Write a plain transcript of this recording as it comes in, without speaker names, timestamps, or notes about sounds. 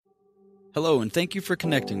Hello, and thank you for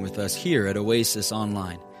connecting with us here at Oasis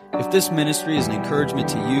Online. If this ministry is an encouragement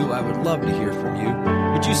to you, I would love to hear from you.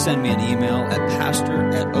 Would you send me an email at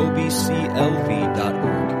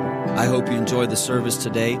pastor@obclv.org? I hope you enjoyed the service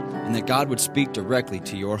today and that God would speak directly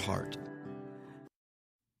to your heart.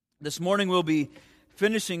 This morning we'll be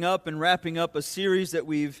finishing up and wrapping up a series that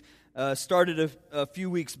we've started a few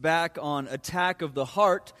weeks back on attack of the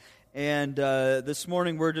heart. And this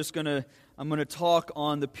morning I'm going to talk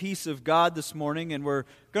on the peace of God this morning, and we're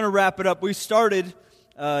going to wrap it up. We started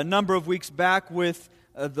a number of weeks back with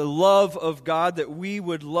the love of God, that we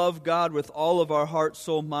would love God with all of our heart,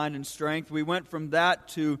 soul, mind, and strength. We went from that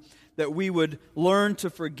to that we would learn to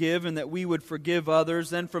forgive and that we would forgive others.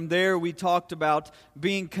 Then from there we talked about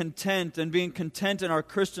being content and being content in our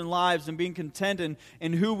Christian lives and being content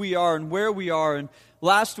in who we are and where we are. And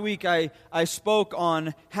last week I spoke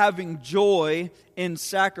on having joy in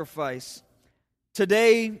sacrifice.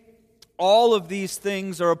 Today, all of these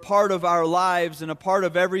things are a part of our lives and a part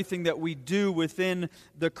of everything that we do within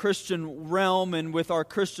the Christian realm and with our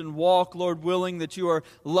Christian walk. Lord willing that you are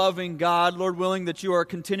loving God. Lord willing that you are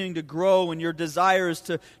continuing to grow, and your desire is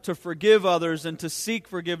to forgive others and to seek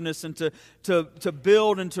forgiveness and to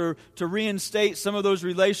build and to reinstate some of those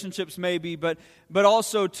relationships maybe, but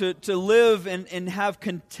also to live and have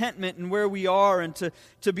contentment in where we are, and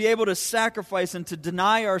to be able to sacrifice and to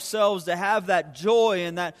deny ourselves, to have that joy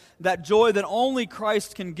and that joy that only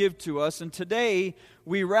Christ can give to us. And today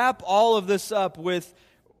we wrap all of this up with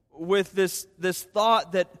this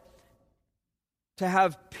thought that to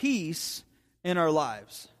have peace in our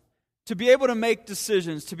lives, to be able to make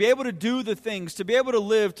decisions, to be able to do the things, to be able to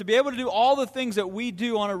live, to be able to do all the things that we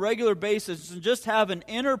do on a regular basis, and just have an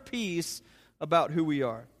inner peace about who we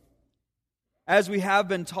are. As we have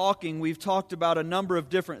been talking, we've talked about a number of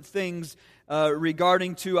different things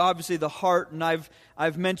regarding to obviously the heart, and I've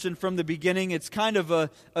mentioned from the beginning it's kind of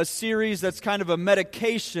a series that's kind of a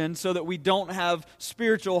medication so that we don't have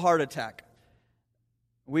spiritual heart attack.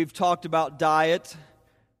 We've talked about diet.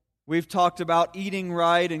 We've talked about eating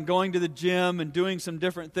right and going to the gym and doing some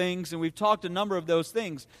different things, and we've talked a number of those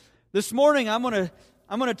things. This morning I'm going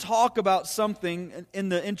to talk about something in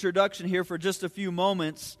the introduction here for just a few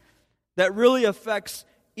moments that really affects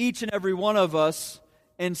each and every one of us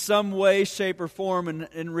in some way, shape, or form,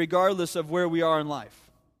 and regardless of where we are in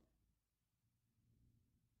life.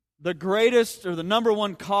 The greatest or the number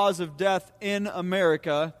one cause of death in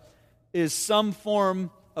America is some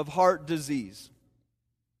form of heart disease,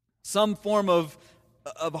 some form of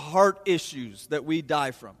heart issues that we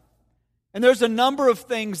die from. And there's a number of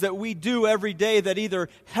things that we do every day that either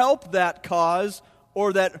help that cause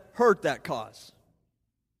or that hurt that cause.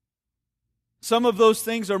 Some of those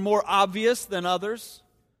things are more obvious than others.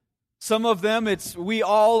 Some of them, we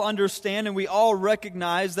all understand and we all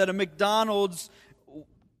recognize that a McDonald's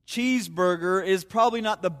cheeseburger is probably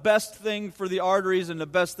not the best thing for the arteries and the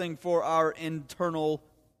best thing for our internal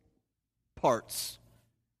parts.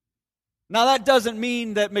 Now, that doesn't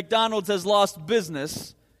mean that McDonald's has lost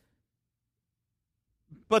business,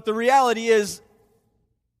 but the reality is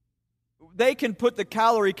they can put the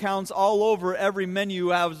calorie counts all over every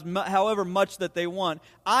menu however much that they want.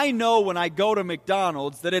 I know when I go to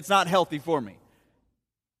McDonald's that it's not healthy for me.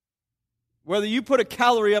 Whether you put a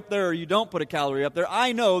calorie up there or you don't put a calorie up there,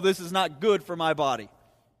 I know this is not good for my body.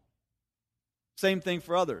 Same thing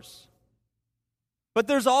for others. But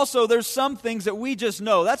there's some things that we just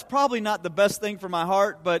know. That's probably not the best thing for my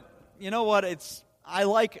heart, but you know what? I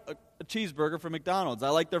like a cheeseburger from McDonald's. I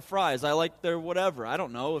like their fries. I like their whatever. I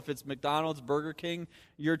don't know if it's McDonald's, Burger King,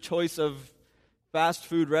 your choice of fast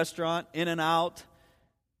food restaurant, In-N-Out,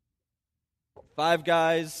 Five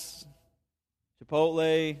Guys,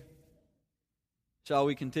 Chipotle. Shall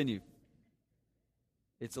we continue?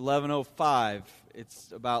 It's 11:05.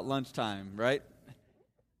 It's about lunchtime, right?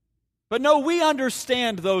 But no, we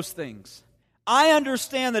understand those things. I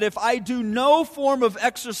understand that if I do no form of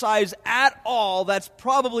exercise at all, that's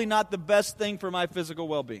probably not the best thing for my physical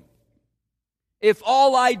well-being. If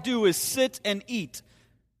all I do is sit and eat,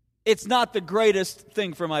 it's not the greatest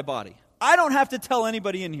thing for my body. I don't have to tell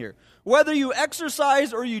anybody in here. Whether you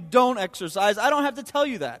exercise or you don't exercise, I don't have to tell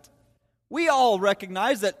you that. We all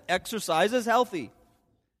recognize that exercise is healthy.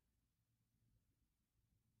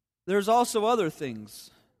 There's also other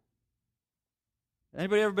things.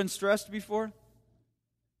 Anybody ever been stressed before?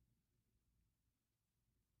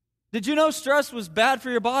 Did you know stress was bad for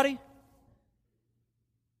your body?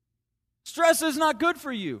 Stress is not good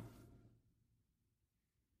for you.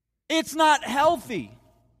 It's not healthy.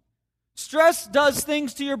 Stress does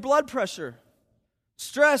things to your blood pressure.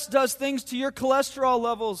 Stress does things to your cholesterol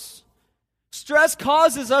levels. Stress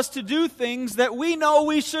causes us to do things that we know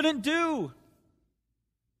we shouldn't do.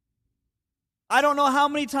 I don't know how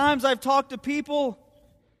many times I've talked to people.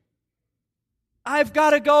 I've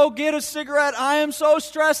got to go get a cigarette. I am so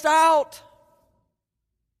stressed out.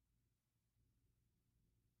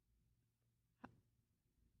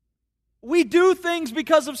 We do things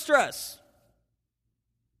because of stress.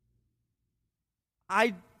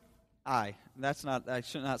 I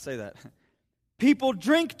should not say that. People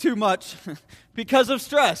drink too much because of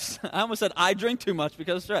stress. I almost said I drink too much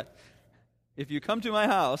because of stress. If you come to my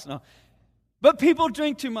house, no. But people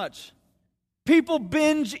drink too much. People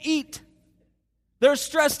binge eat. They're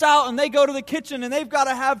stressed out and they go to the kitchen and they've got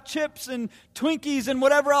to have chips and Twinkies and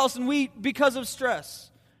whatever else and we eat because of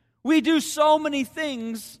stress. We do so many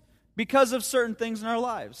things because of certain things in our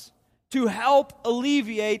lives to help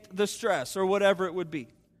alleviate the stress or whatever it would be.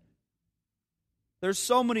 There's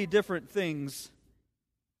so many different things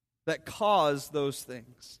that cause those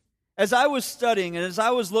things. As I was studying and as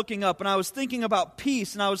I was looking up and I was thinking about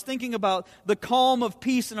peace and I was thinking about the calm of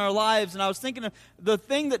peace in our lives and I was thinking of the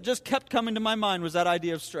thing that just kept coming to my mind was that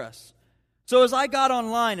idea of stress. So as I got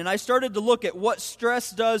online and I started to look at what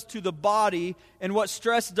stress does to the body and what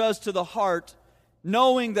stress does to the heart,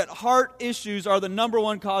 knowing that heart issues are the number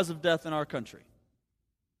one cause of death in our country.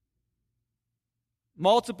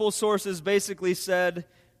 Multiple sources basically said,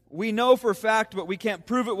 we know for a fact, but we can't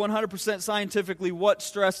prove it 100% scientifically what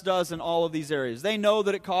stress does in all of these areas. They know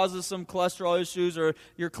that it causes some cholesterol issues or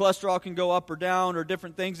your cholesterol can go up or down or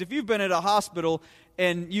different things. If you've been at a hospital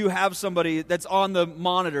and you have somebody that's on the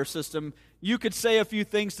monitor system, you could say a few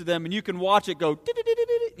things to them and you can watch it go,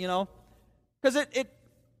 you know, because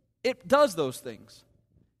it does those things.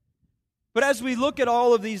 But as we look at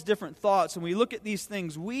all of these different thoughts and we look at these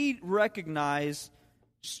things, we recognize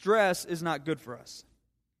stress is not good for us.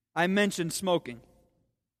 I mentioned smoking.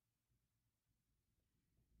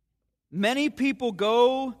 Many people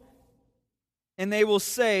go and they will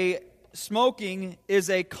say, smoking is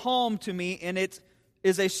a calm to me and it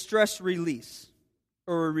is a stress release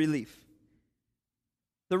or a relief.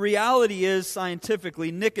 The reality is,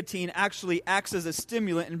 scientifically, nicotine actually acts as a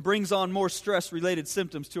stimulant and brings on more stress-related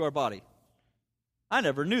symptoms to our body. I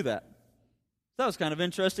never knew that. That was kind of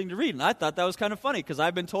interesting to read, and I thought that was kind of funny because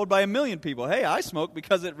I've been told by a million people, hey, I smoke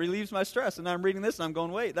because it relieves my stress, and I'm reading this and I'm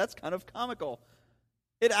going, wait, that's kind of comical.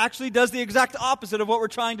 It actually does the exact opposite of what we're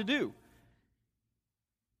trying to do.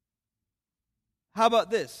 How about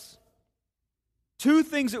this? Two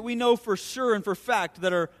things that we know for sure and for fact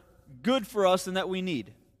that are good for us and that we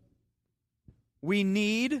need. We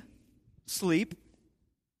need sleep,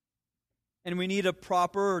 and we need a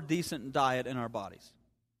proper or decent diet in our bodies.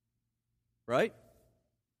 Right?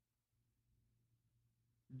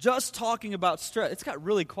 Just talking about stress, it's got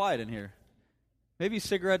really quiet in here. Maybe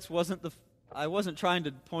cigarettes wasn't I wasn't trying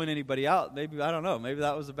to point anybody out. Maybe, I don't know, maybe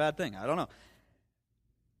that was a bad thing. I don't know.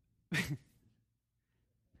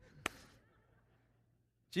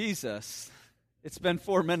 Jesus, it's been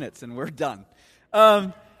 4 minutes and we're done.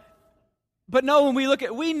 But no, when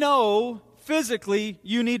we know physically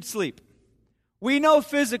you need sleep. We know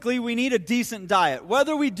physically we need a decent diet.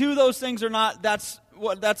 Whether we do those things or not, that's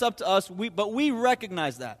up to us. But we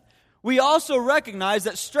recognize that. We also recognize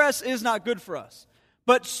that stress is not good for us.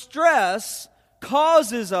 But stress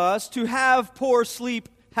causes us to have poor sleep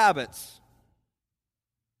habits.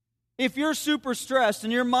 If you're super stressed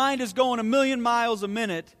and your mind is going 1,000,000 miles a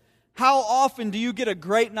minute, how often do you get a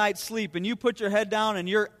great night's sleep and you put your head down and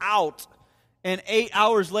you're out, and 8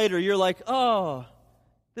 hours later you're like, oh,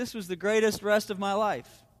 this was the greatest rest of my life.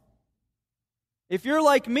 If you're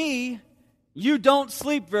like me, you don't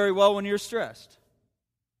sleep very well when you're stressed.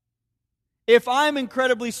 If I'm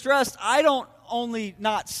incredibly stressed, I don't only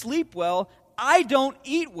not sleep well, I don't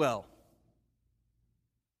eat well.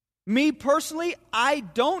 Me personally, I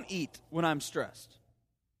don't eat when I'm stressed.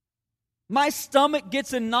 My stomach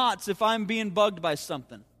gets in knots if I'm being bugged by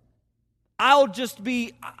something. I'm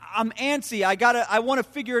antsy. I want to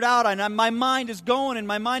figure it out, and my mind is going,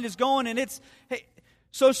 and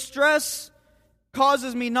so stress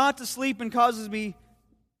causes me not to sleep and causes me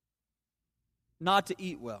not to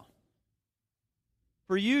eat well.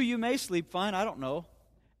 For you may sleep fine, I don't know.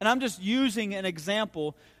 And I'm just using an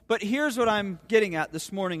example, but here's what I'm getting at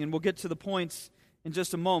this morning, and we'll get to the points in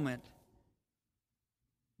just a moment.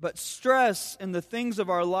 But stress in the things of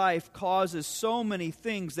our life causes so many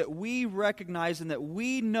things that we recognize and that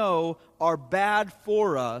we know are bad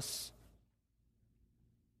for us.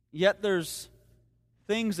 Yet there's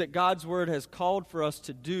things that God's Word has called for us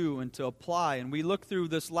to do and to apply. And we look through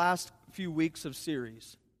this last few weeks of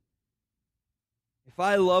series. if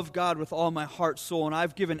I love God with all my heart, soul, and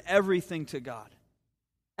I've given everything to God,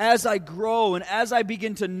 as I grow and as I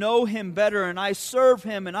begin to know Him better and I serve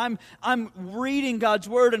Him and I'm reading God's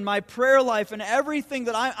Word in my prayer life and everything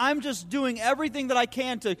that I'm just doing everything that I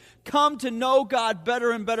can to come to know God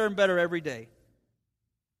better and better and better every day.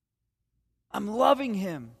 I'm loving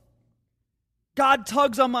Him. God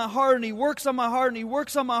tugs on my heart and He works on my heart and He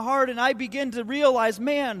works on my heart, and I begin to realize,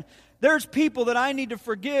 man, there's people that I need to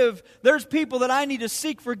forgive. There's people that I need to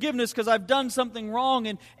seek forgiveness because I've done something wrong.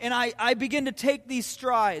 And I begin to take these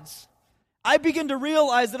strides. I begin to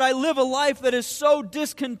realize that I live a life that is so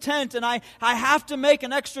discontent, and I have to make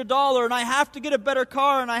an extra dollar, and I have to get a better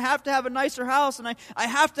car, and I have to have a nicer house, and I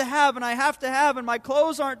have to have, and my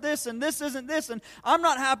clothes aren't this, and this isn't this, and I'm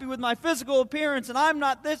not happy with my physical appearance, and I'm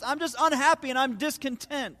not this. I'm just unhappy, and I'm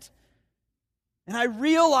discontent. And I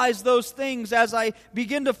realize those things as I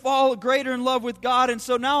begin to fall greater in love with God. And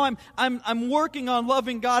so now I'm working on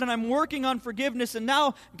loving God, and I'm working on forgiveness. And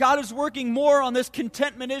now God is working more on this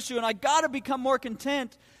contentment issue. And I got to become more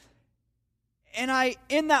content. And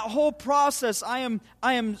in that whole process, I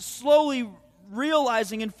am slowly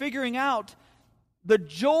realizing and figuring out the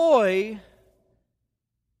joy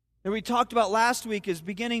that we talked about last week is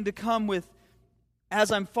beginning to come with,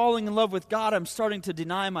 as I'm falling in love with God, I'm starting to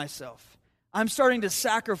deny myself. I'm starting to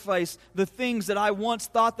sacrifice the things that I once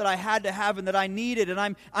thought that I had to have and that I needed,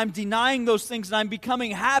 and I'm denying those things, and I'm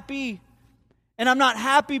becoming happy. And I'm not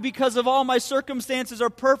happy because of all my circumstances are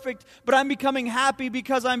perfect, but I'm becoming happy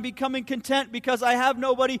because I'm becoming content because I have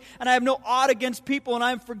nobody and I have no ought against people, and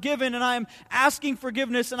I'm forgiven and I'm asking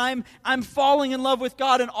forgiveness, and I'm falling in love with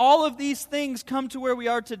God, and all of these things come to where we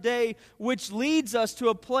are today, which leads us to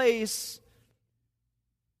a place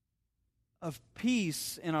of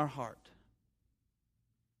peace in our heart.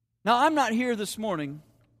 Now, I'm not here this morning,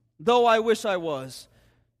 though I wish I was,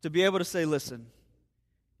 to be able to say, listen,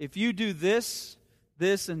 if you do this,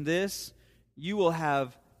 this, and this, you will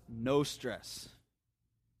have no stress.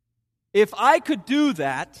 If I could do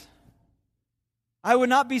that, I would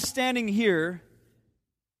not be standing here,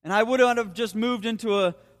 and I would not have just moved into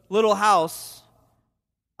a little house.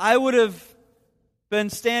 I would have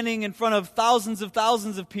been standing in front of thousands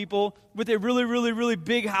of people with a really, really, really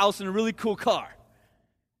big house and a really cool car.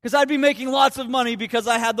 Because I'd be making lots of money because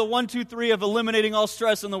I had the 1, 2, 3 of eliminating all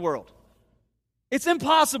stress in the world. It's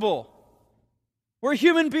impossible. We're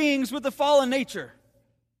human beings with a fallen nature.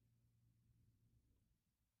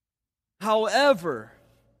 However,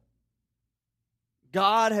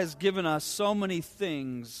 God has given us so many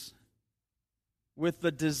things with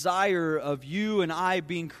the desire of you and I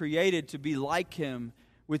being created to be like Him,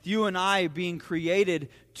 with you and I being created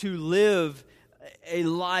to live a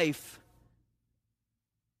life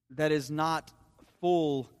that is not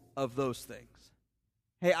full of those things.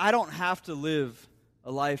 Hey, I don't have to live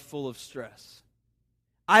a life full of stress.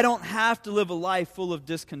 I don't have to live a life full of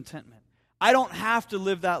discontentment. I don't have to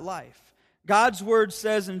live that life. God's Word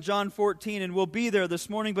says in John 14, and we'll be there this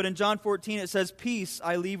morning, but in John 14 it says, "Peace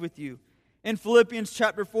I leave with you." In Philippians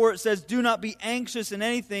chapter 4 it says, "Do not be anxious in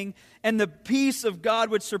anything, and the peace of God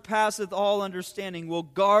which surpasseth all understanding will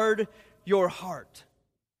guard your heart."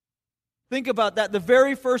 Think about that. The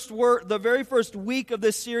very first week of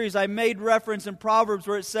this series, I made reference in Proverbs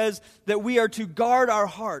where it says that we are to guard our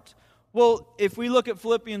heart. Well, if we look at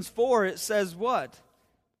Philippians 4, it says what?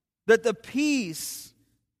 That the peace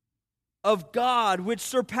of God, which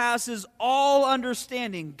surpasses all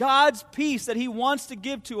understanding, God's peace that He wants to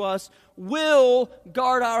give to us, will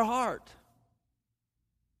guard our heart.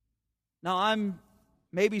 Now, I'm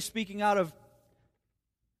maybe speaking out of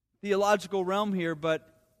theological realm here, but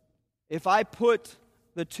if I put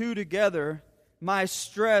the two together, my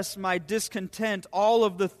stress, my discontent, all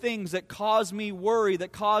of the things that cause me worry,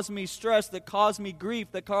 that cause me stress, that cause me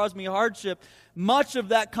grief, that cause me hardship, much of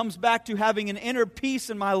that comes back to having an inner peace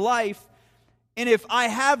in my life. And if I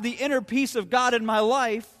have the inner peace of God in my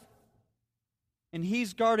life, and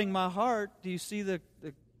He's guarding my heart, do you see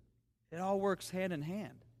it all works hand in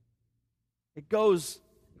hand. It goes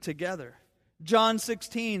together. John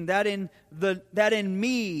 16, that in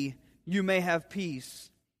me you may have peace.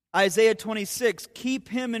 Isaiah 26, keep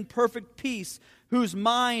him in perfect peace, whose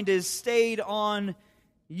mind is stayed on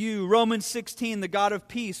you. Romans 16, the God of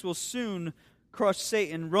peace will soon crush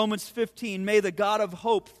Satan. Romans 15, may the God of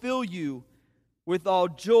hope fill you with all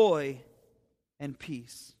joy and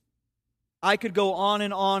peace. I could go on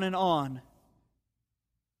and on and on,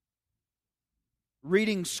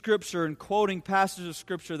 reading Scripture and quoting passages of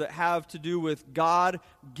Scripture that have to do with God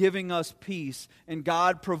giving us peace and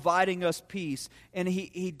God providing us peace. And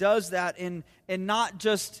He does that in not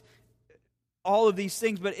just all of these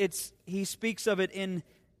things, but he speaks of it in,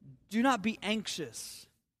 do not be anxious.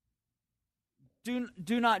 Do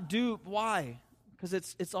not do, why? Because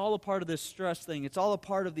it's all a part of this stress thing. It's all a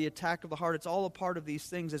part of the attack of the heart. It's all a part of these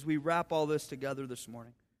things as we wrap all this together this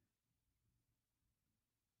morning.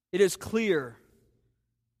 It is clear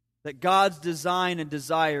that God's design and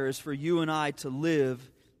desire is for you and I to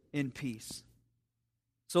live in peace.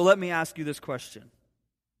 So let me ask you this question.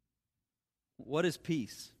 What is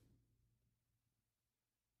peace?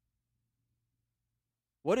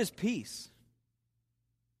 What is peace?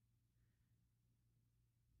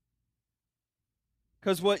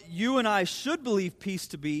 Because what you and I should believe peace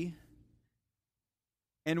to be,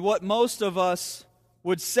 and what most of us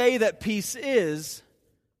would say that peace is,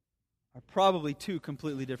 are probably two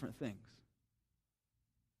completely different things.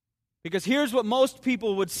 Because here's what most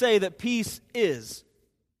people would say that peace is.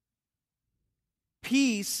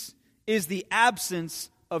 Peace is the absence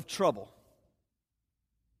of trouble.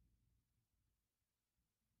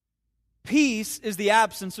 Peace is the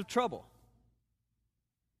absence of trouble.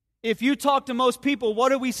 If you talk to most people, what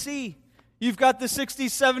do we see? You've got the 60s,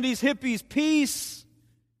 70s hippies. Peace.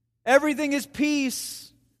 Everything is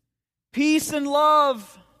peace. Peace and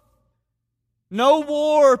love. No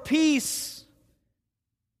war, peace.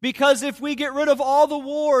 Because if we get rid of all the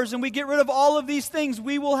wars and we get rid of all of these things,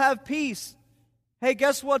 we will have peace. Hey,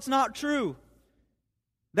 guess what's not true?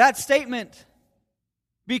 That statement.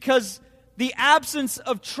 Because the absence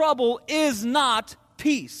of trouble is not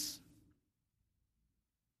peace.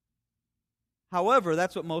 However,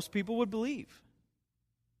 that's what most people would believe.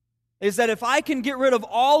 Is that if I can get rid of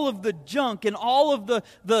all of the junk and all of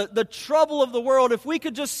the trouble of the world, if we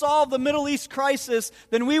could just solve the Middle East crisis,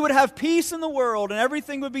 then we would have peace in the world and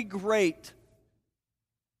everything would be great.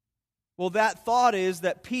 Well, that thought is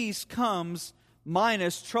that peace comes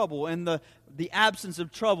minus trouble, and the absence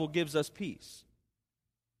of trouble gives us peace.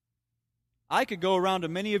 I could go around to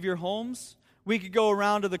many of your homes. We could go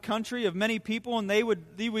around to the country of many people, and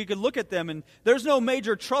we could look at them, and there's no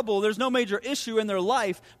major trouble, there's no major issue in their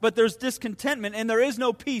life, but there's discontentment, and there is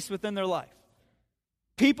no peace within their life.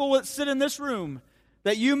 People would sit in this room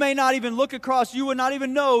that you may not even look across, you would not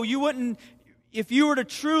even know, you wouldn't, if you were to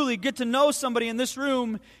truly get to know somebody in this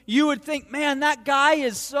room, you would think, man, that guy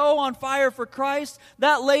is so on fire for Christ,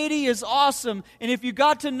 that lady is awesome, and if you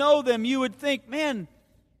got to know them, you would think, man,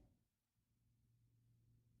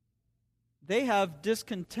 they have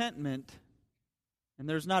discontentment, and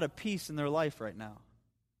there's not a peace in their life right now.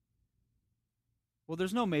 Well,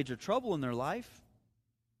 there's no major trouble in their life.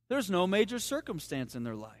 There's no major circumstance in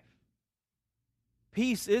their life.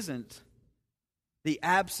 Peace isn't the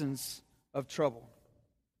absence of trouble.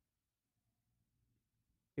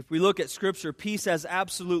 If we look at Scripture, peace has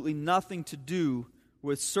absolutely nothing to do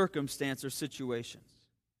with circumstance or situations.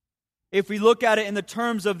 If we look at it in the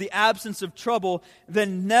terms of the absence of trouble,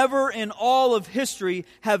 then never in all of history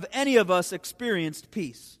have any of us experienced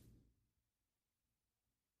peace.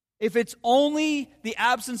 If it's only the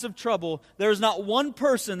absence of trouble, there's not one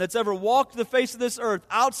person that's ever walked the face of this earth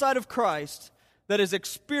outside of Christ that has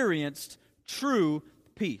experienced true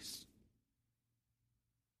peace.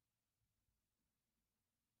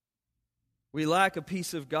 We lack a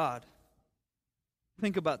peace of God.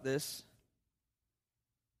 Think about this.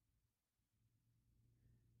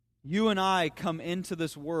 You and I come into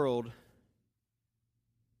this world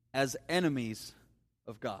as enemies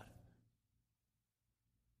of God.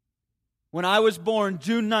 When I was born,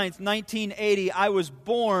 June 9th, 1980, I was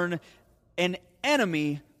born an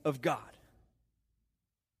enemy of God.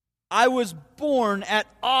 I was born at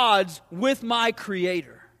odds with my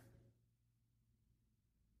Creator.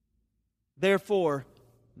 Therefore,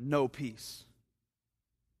 no peace.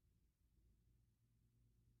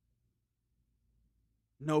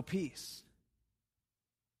 No peace.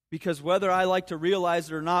 Because whether I like to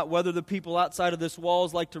realize it or not, whether the people outside of this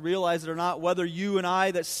walls like to realize it or not, whether you and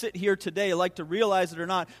I that sit here today like to realize it or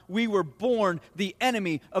not, we were born the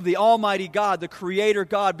enemy of the Almighty God, the Creator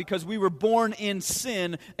God, because we were born in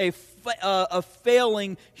sin, a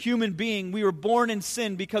failing human being. We were born in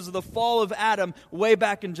sin because of the fall of Adam way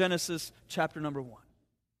back in Genesis chapter number 1.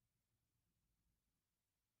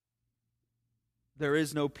 There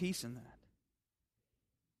is no peace in that.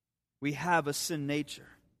 We have a sin nature.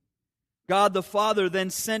 God the Father then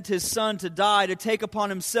sent His Son to die, to take upon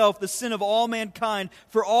Himself the sin of all mankind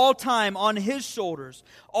for all time on His shoulders.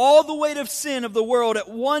 All the weight of sin of the world at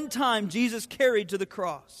one time Jesus carried to the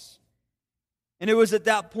cross. And it was at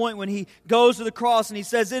that point when He goes to the cross and He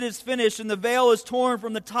says, "It is finished," and the veil is torn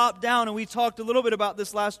from the top down, and we talked a little bit about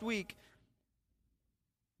this last week.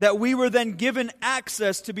 that we were then given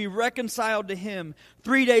access to be reconciled to Him.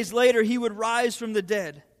 3 days later, He would rise from the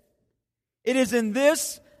dead. It is in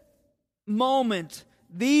this moment,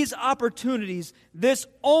 these opportunities, this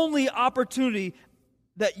only opportunity,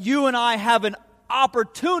 that you and I have an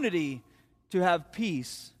opportunity to have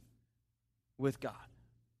peace with God.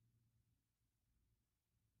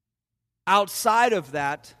 Outside of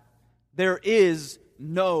that, there is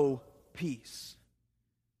no peace,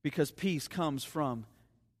 because peace comes from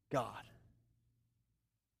God.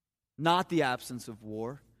 Not the absence of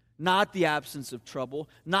war, not the absence of trouble,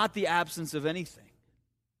 not the absence of anything.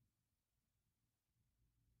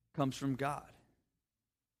 It comes from God.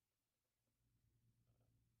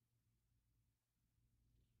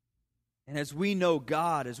 And as we know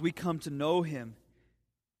God, as we come to know Him,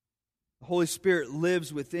 the Holy Spirit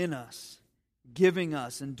lives within us, giving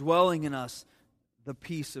us and dwelling in us the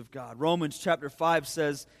peace of God. Romans chapter 5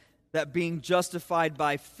 says that being justified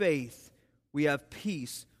by faith, we have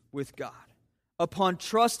peace with God. Upon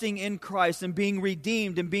trusting in Christ and being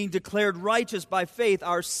redeemed and being declared righteous by faith,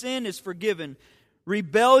 our sin is forgiven.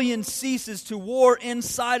 Rebellion ceases to war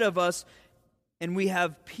inside of us, and we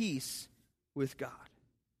have peace with God.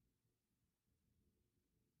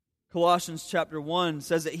 Colossians chapter 1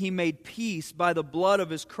 says that He made peace by the blood of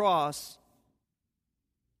His cross.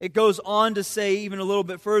 It goes on to say even a little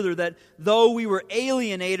bit further that though we were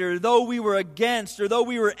alienated, or though we were against, or though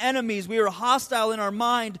we were enemies, we were hostile in our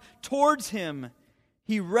mind towards Him,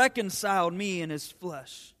 He reconciled me in His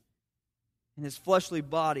flesh, in His fleshly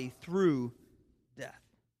body through death.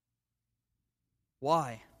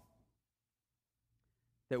 Why?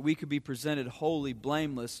 That we could be presented holy,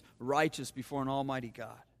 blameless, righteous before an almighty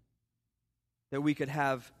God. That we could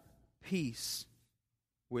have peace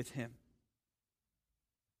with Him.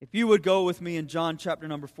 If you would go with me in John chapter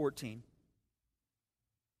number 14.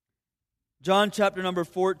 John chapter number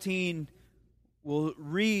 14, we'll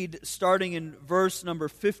read starting in verse number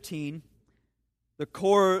 15.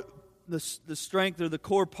 The strength or the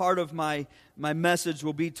core part of my message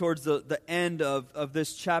will be towards the end of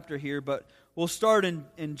this chapter here, but we'll start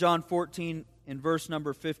in John 14 in verse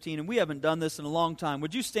number 15, and we haven't done this in a long time.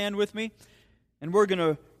 Would you stand with me? And we're going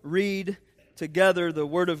to read together the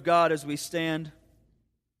Word of God as we stand.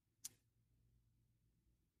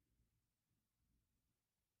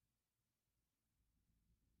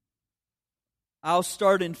 I'll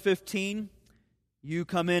start in 15. You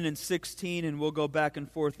come in 16, and we'll go back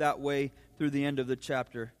and forth that way through the end of the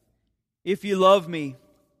chapter. If you love me,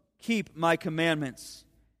 keep my commandments,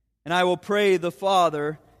 and I will pray the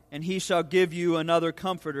Father, and He shall give you another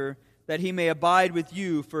Comforter, that He may abide with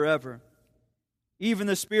you forever. Even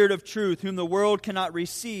the Spirit of truth, whom the world cannot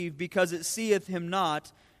receive, because it seeth Him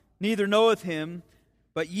not, neither knoweth Him,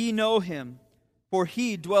 but ye know Him, for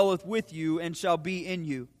He dwelleth with you and shall be in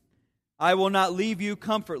you. I will not leave you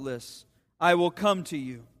comfortless, I will come to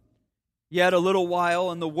you. Yet a little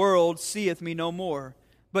while, and the world seeth me no more.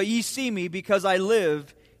 But ye see me, because I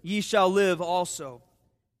live, ye shall live also.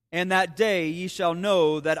 And that day ye shall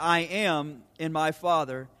know that I am in my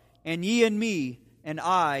Father, and ye in me, and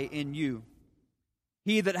I in you.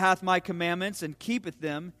 He that hath my commandments and keepeth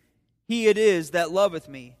them, he it is that loveth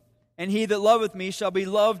me. And he that loveth me shall be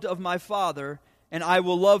loved of my Father, and I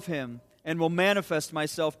will love him, and will manifest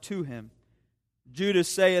myself to him. Judas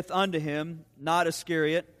saith unto Him, not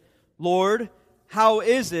Iscariot, Lord, how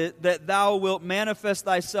is it that thou wilt manifest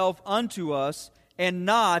thyself unto us, and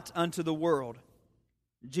not unto the world?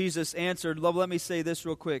 Jesus answered, let me say this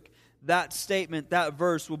real quick. That statement, that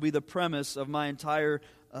verse will be the premise of my entire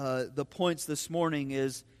the points this morning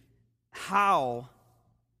is how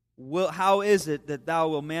is it that thou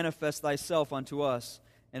wilt manifest thyself unto us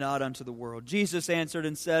and not unto the world? Jesus answered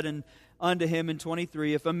and said unto him in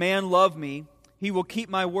 23, If a man love me, he will keep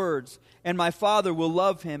my words, and my Father will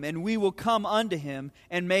love him, and we will come unto him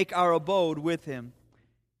and make our abode with him.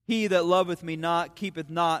 He that loveth me not keepeth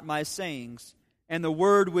not my sayings, and the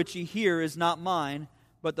word which ye hear is not mine,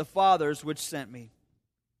 but the Father's which sent me.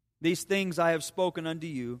 These things I have spoken unto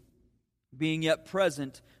you, being yet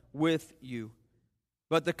present with you.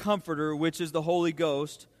 But the Comforter, which is the Holy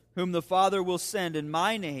Ghost, whom the Father will send in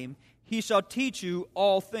my name, He shall teach you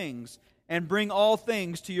all things, and bring all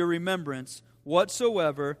things to your remembrance,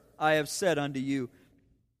 whatsoever I have said unto you.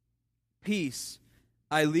 Peace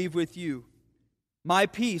I leave with you. My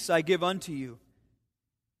peace I give unto you.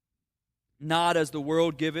 Not as the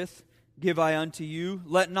world giveth, give I unto you.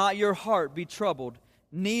 Let not your heart be troubled,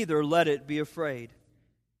 neither let it be afraid.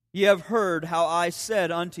 Ye have heard how I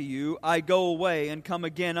said unto you, I go away and come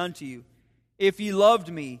again unto you. If ye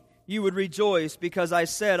loved me, you would rejoice, because I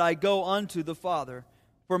said, I go unto the Father,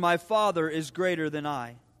 for my Father is greater than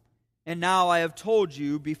I. And now I have told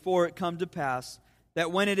you before it come to pass,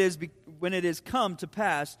 that when it is come to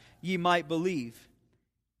pass, ye might believe.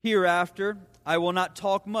 Hereafter I will not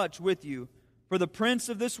talk much with you, for the prince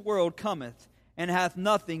of this world cometh, and hath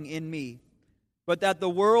nothing in me. But that the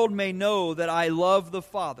world may know that I love the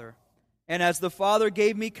Father, and as the Father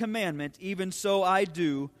gave me commandment, even so I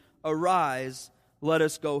do. Arise, let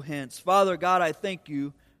us go hence. Father God, I thank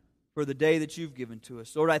you for the day that you've given to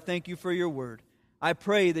us. Lord, I thank you for your word. I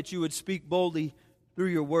pray that you would speak boldly through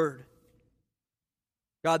your word.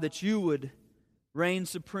 God, that you would reign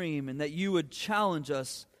supreme and that you would challenge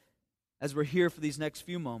us as we're here for these next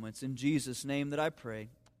few moments. In Jesus' name that I pray.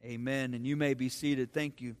 Amen. And you may be seated.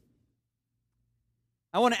 Thank you.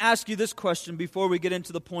 I want to ask you this question before we get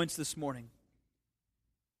into the points this morning.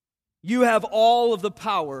 You have all of the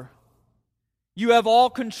power. You have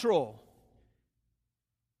all control.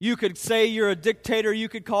 You could say you're a dictator. You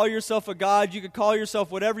could call yourself a god. You could call yourself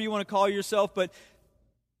whatever you want to call yourself. But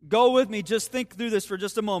go with me. Just think through this for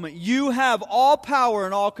just a moment. You have all power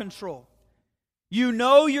and all control. You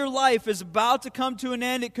know your life is about to come to an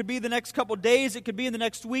end. It could be the next couple days. It could be in the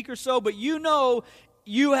next week or so. But you know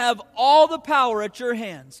you have all the power at your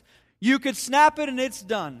hands. You could snap it and it's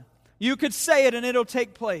done. You could say it and it'll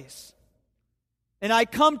take place. And I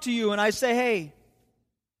come to you and I say, hey,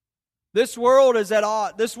 this world is at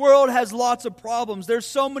odds. This world has lots of problems. There's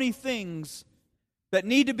so many things that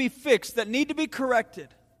need to be fixed, that need to be corrected.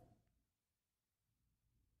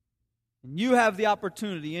 And you have the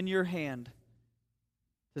opportunity in your hand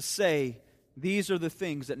to say, these are the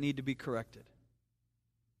things that need to be corrected.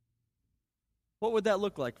 What would that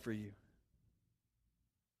look like for you?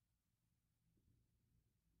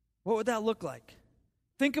 What would that look like?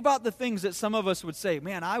 Think about the things that some of us would say,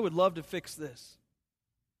 man, I would love to fix this.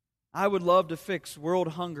 I would love to fix world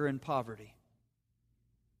hunger and poverty.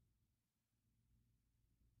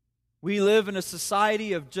 We live in a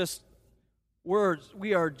society of just words.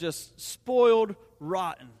 We are just spoiled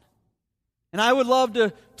rotten. And I would love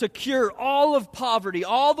to cure all of poverty,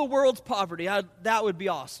 all the world's poverty. That would be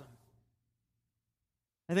awesome.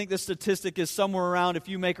 I think the statistic is somewhere around, if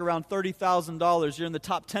you make around $30,000, you're in the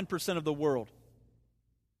top 10% of the world.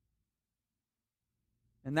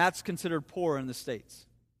 And that's considered poor in the States.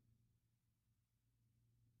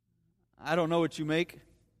 I don't know what you make.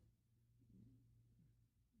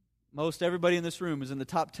 Most everybody in this room is in the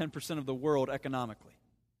top 10% of the world economically.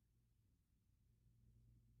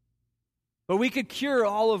 But we could cure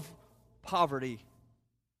all of poverty.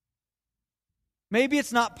 Maybe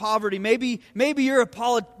it's not poverty. Maybe you're a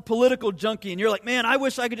political junkie and you're like, man, I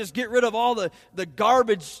wish I could just get rid of all the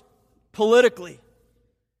garbage politically.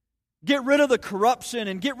 Get rid of the corruption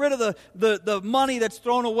and get rid of the money that's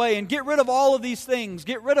thrown away and get rid of all of these things.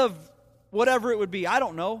 Get rid of whatever it would be. I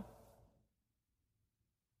don't know.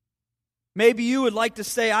 Maybe you would like to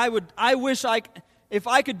say, I wish if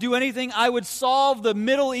I could do anything, I would solve the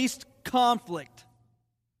Middle East conflict.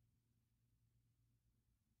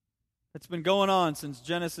 It's been going on since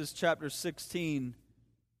Genesis chapter 16,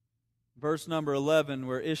 verse number 11,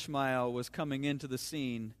 where Ishmael was coming into the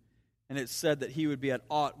scene, and it said that he would be at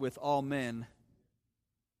aught with all men.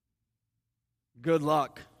 Good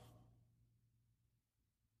luck.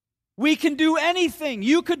 We can do anything.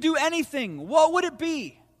 You could do anything. What would it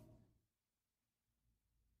be?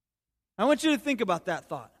 I want you to think about that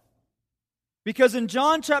thought. Because in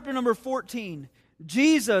John chapter number 14,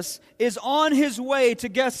 Jesus is on his way to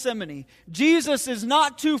Gethsemane. Jesus is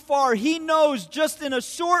not too far. He knows just in a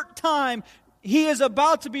short time he is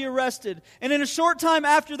about to be arrested. And in a short time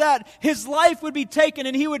after that, his life would be taken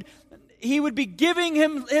and he would be giving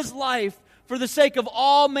him his life for the sake of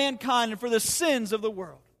all mankind and for the sins of the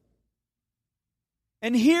world.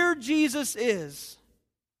 And here Jesus is.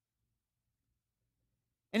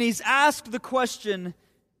 And he's asked the question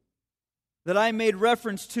that I made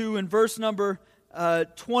reference to in verse number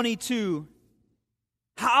 22.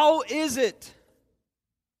 How is it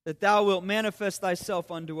that thou wilt manifest thyself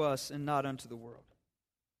unto us and not unto the world?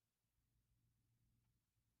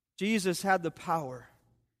 Jesus had the power.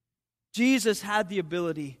 Jesus had the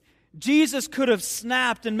ability. Jesus could have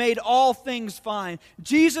snapped and made all things fine.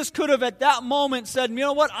 Jesus could have at that moment said, you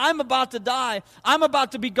know what, I'm about to die. I'm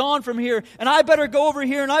about to be gone from here. And I better go over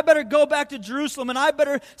here and I better go back to Jerusalem and I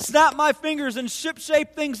better snap my fingers and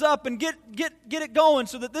ship-shape things up and get it going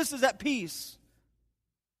so that this is at peace.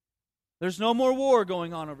 There's no more war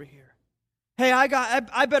going on over here. Hey,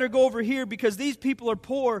 I better go over here because these people are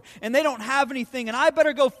poor and they don't have anything. And I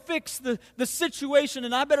better go fix the situation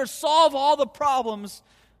and I better solve all the problems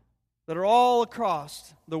that are all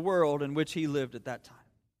across the world in which he lived at that time.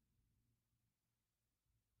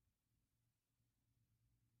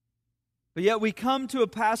 But yet we come to a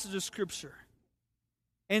passage of Scripture,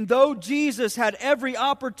 and though Jesus had every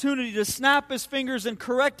opportunity to snap His fingers and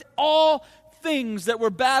correct all things that were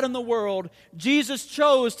bad in the world, Jesus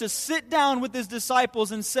chose to sit down with His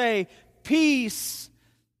disciples and say, "Peace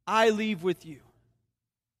I leave with you."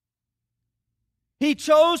 He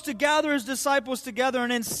chose to gather His disciples together,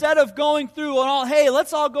 and instead of going through and all, hey,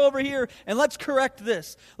 let's all go over here and let's correct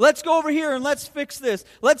this. Let's go over here and let's fix this.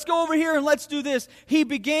 Let's go over here and let's do this. He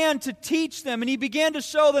began to teach them and He began to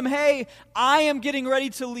show them, hey, I am getting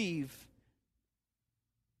ready to leave.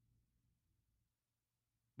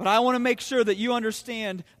 But I want to make sure that you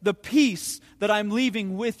understand the peace that I'm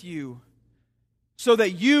leaving with you so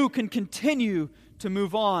that you can continue to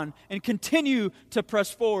move on and continue to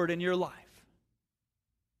press forward in your life.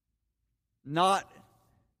 Not,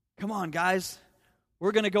 come on guys,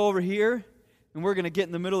 we're going to go over here and we're going to get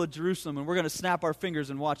in the middle of Jerusalem and we're going to snap our fingers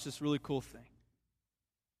and watch this really cool thing.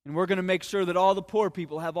 And we're going to make sure that all the poor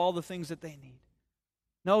people have all the things that they need.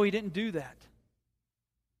 No, He didn't do that.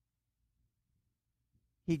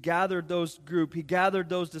 He gathered those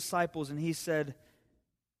disciples, and He said,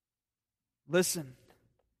 listen,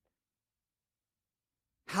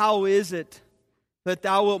 how is it that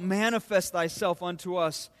thou wilt manifest thyself unto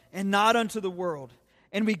us and not unto the world?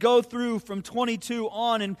 And we go through from 22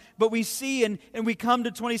 on, but we see and we come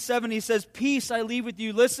to 27, He says, peace I leave with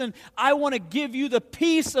you. Listen, I want to give you the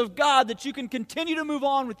peace of God that you can continue to move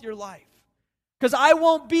on with your life. Because I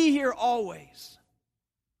won't be here always.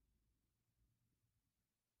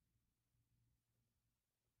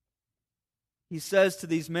 He says to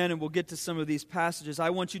these men, and we'll get to some of these passages, I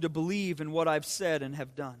want you to believe in what I've said and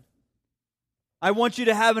have done. I want you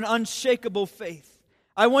to have an unshakable faith.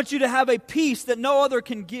 I want you to have a peace that no other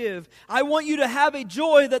can give. I want you to have a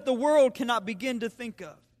joy that the world cannot begin to think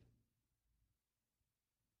of.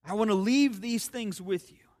 I want to leave these things with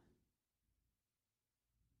you.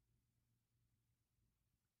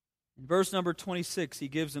 In verse number 26, He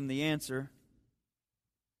gives them the answer.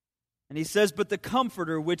 And He says, but the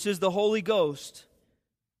Comforter, which is the Holy Ghost,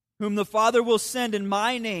 whom the Father will send in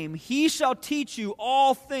my name, He shall teach you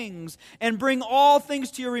all things and bring all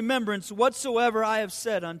things to your remembrance whatsoever I have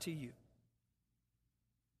said unto you.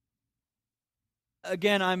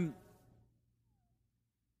 Again,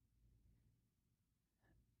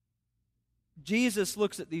 Jesus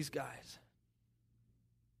looks at these guys.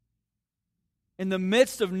 In the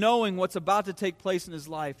midst of knowing what's about to take place in His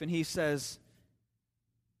life, and He says,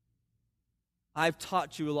 I've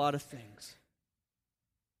taught you a lot of things.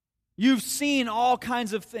 You've seen all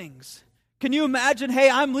kinds of things. Can you imagine, hey,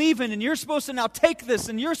 I'm leaving and you're supposed to now take this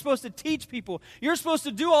and you're supposed to teach people. You're supposed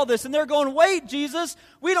to do all this. And they're going, wait, Jesus,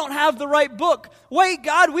 we don't have the right book. Wait,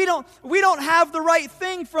 God, we don't have the right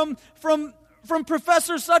thing from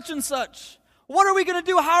Professor such and such. What are we going to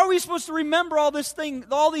do? How are we supposed to remember all these things?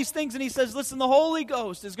 And He says, listen, the Holy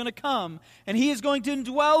Ghost is going to come and He is going to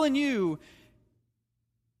indwell in you.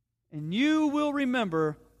 And you will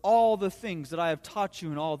remember all the things that I have taught you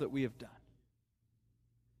and all that we have done.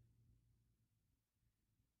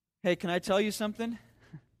 Hey, can I tell you something?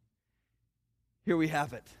 Here we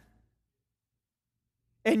have it.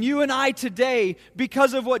 And you and I today,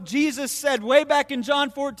 because of what Jesus said way back in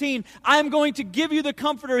John 14, I'm going to give you the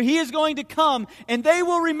Comforter. He is going to come, and they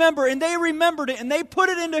will remember, and they remembered it, and they put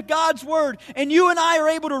it into God's Word, and you and I are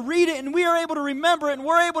able to read it, and we are able to remember it, and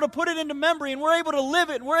we're able to put it into memory, and we're able to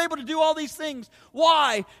live it, and we're able to do all these things.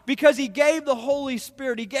 Why? Because He gave the Holy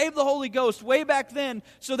Spirit, He gave the Holy Ghost way back then,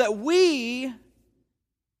 so that we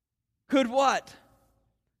could what?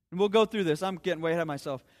 And we'll go through this. I'm getting way ahead of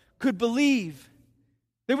myself. Could believe.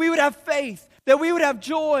 That we would have faith, that we would have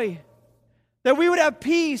joy, that we would have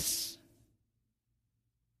peace.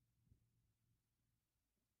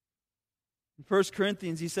 In 1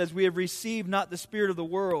 Corinthians, he says, we have received not the spirit of the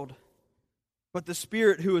world, but the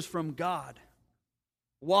Spirit who is from God.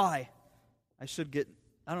 Why? I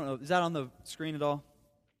don't know, is that on the screen at all?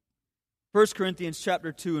 1 Corinthians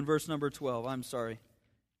chapter 2 and verse number 12, I'm sorry.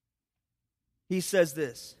 He says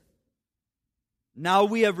this, now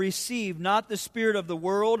we have received not the spirit of the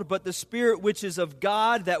world, but the Spirit which is of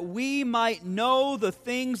God, that we might know the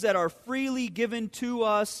things that are freely given to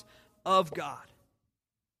us of God.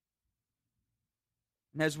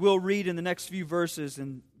 And as we'll read in the next few verses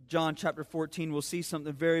in John chapter 14, we'll see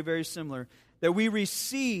something very, very similar. That we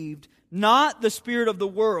received not the spirit of the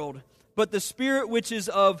world, but the Spirit which is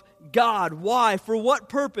of God. Why? For what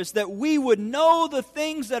purpose? That we would know the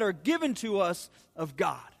things that are given to us of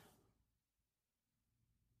God.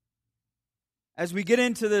 As we get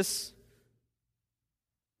into this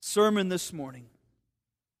sermon this morning,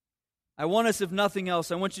 I want us, if nothing else,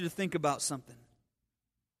 I want you to think about something.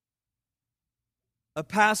 a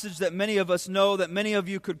passage that many of us know, that many of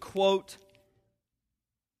you could quote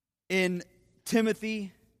in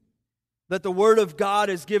Timothy, that the Word of God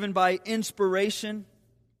is given by inspiration.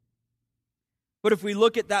 But if we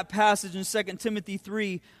look at that passage in 2 Timothy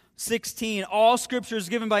 3:16, all Scripture is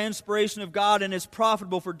given by inspiration of God and is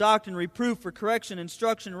profitable for doctrine, reproof, for correction,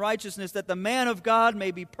 instruction, righteousness, that the man of God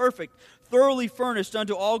may be perfect, thoroughly furnished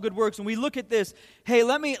unto all good works. And we look at this, hey,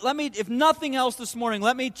 let me, if nothing else this morning,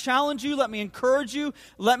 let me challenge you, let me encourage you,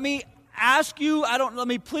 let me ask you, let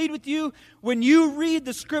me plead with you, when you read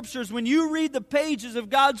the Scriptures, when you read the pages of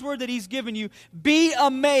God's Word that He's given you, be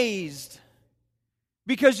amazed,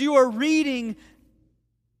 because you are reading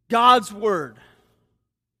God's Word.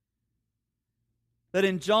 That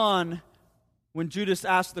in John, when Judas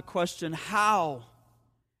asked the question, how?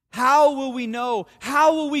 How will we know?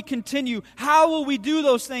 How will we continue? How will we do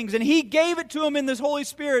those things? And he gave it to him in this Holy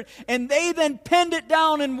Spirit, and they then penned it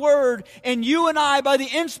down in word, and you and I, by the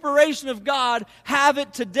inspiration of God, have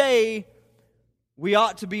it today. We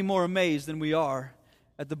ought to be more amazed than we are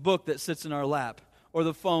at the book that sits in our lap, or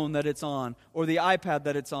the phone that it's on, or the iPad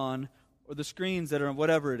that it's on, or the screens that are on,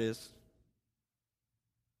 whatever it is.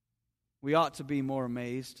 We ought to be more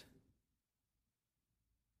amazed.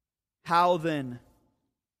 How then?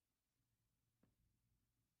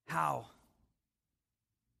 How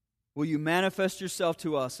will you manifest yourself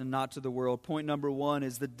to us and not to the world? Point number 1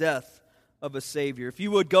 is the death of a Savior. If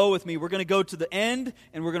you would go with me, we're going to go to the end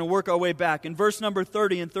and we're going to work our way back. In verse number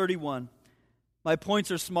 30 and 31, my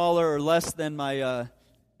points are smaller or less than my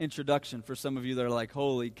introduction for some of you that are like,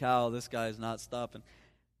 holy cow, this guy's not stopping.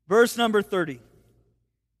 Verse number 30.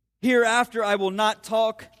 Hereafter I will not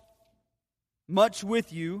talk much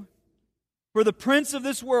with you, for the prince of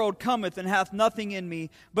this world cometh and hath nothing in me,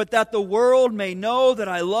 but that the world may know that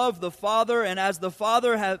I love the Father, and as the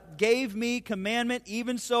Father gave me commandment,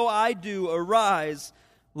 even so I do. Arise,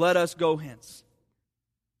 let us go hence.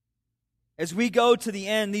 As we go to the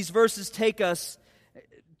end, these verses take us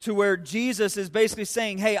to where Jesus is basically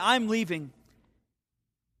saying, hey, I'm leaving.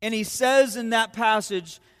 And he says in that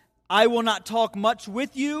passage, I will not talk much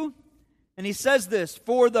with you. And he says this,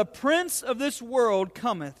 for the prince of this world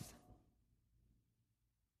cometh.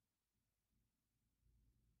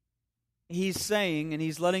 He's saying, and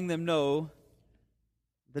he's letting them know,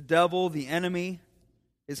 the devil, the enemy,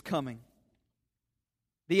 is coming.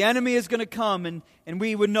 The enemy is going to come, and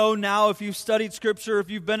we would know now, if you've studied Scripture, if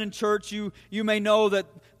you've been in church, you may know that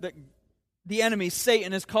the enemy,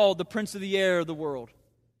 Satan, is called the prince of the air of the world.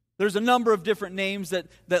 There's a number of different names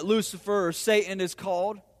that Lucifer or Satan is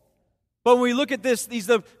called. But when we look at this,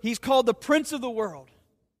 he's called the prince of the world.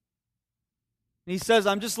 And he says,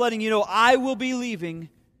 I'm just letting you know, I will be leaving,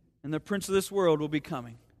 and the prince of this world will be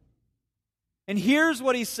coming. And here's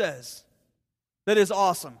what he says that is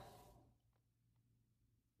awesome.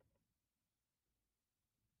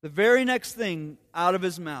 The very next thing out of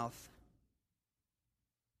his mouth,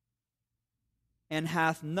 and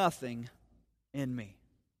hath nothing in me.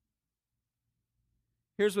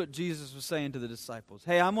 Here's what Jesus was saying to the disciples.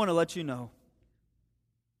 Hey, I'm going to let you know.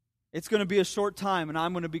 It's going to be a short time, and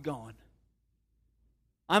I'm going to be gone.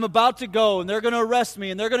 I'm about to go, and they're going to arrest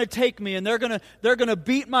me, and they're going to take me, and they're going to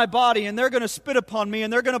beat my body, and they're going to spit upon me,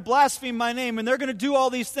 and they're going to blaspheme my name, and they're going to do all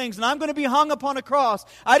these things, and I'm going to be hung upon a cross.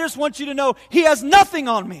 I just want you to know, He has nothing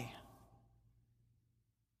on me.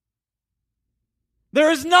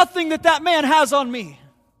 There is nothing that man has on me.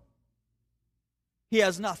 He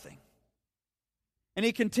has nothing. And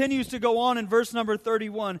he continues to go on in verse number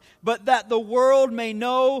 31, but that the world may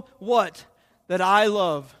know what? That I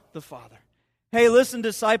love the Father. Hey, listen,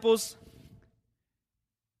 disciples.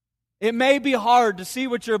 It may be hard to see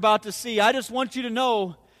what you're about to see. I just want you to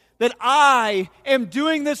know that I am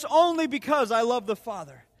doing this only because I love the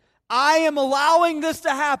Father. I am allowing this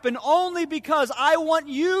to happen only because I want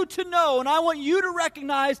you to know and I want you to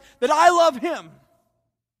recognize that I love Him.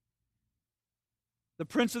 The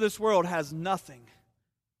prince of this world has nothing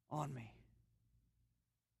on me.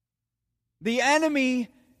 The enemy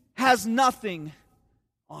has nothing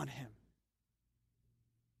on him.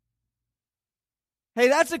 Hey,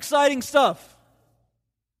 that's exciting stuff.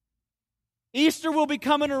 Easter will be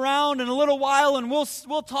coming around in a little while, and we'll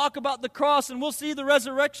talk about the cross, and we'll see the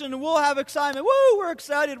resurrection, and we'll have excitement. Woo, we're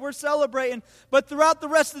excited, we're celebrating. But throughout the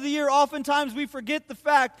rest of the year, oftentimes we forget the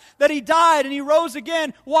fact that He died and He rose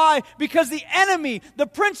again. Why? Because the enemy, the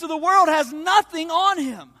prince of the world, has nothing on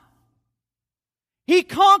Him. He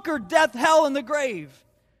conquered death, hell, and the grave.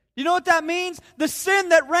 You know what that means? The sin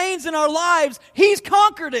that reigns in our lives, He's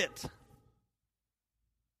conquered it.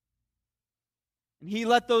 And He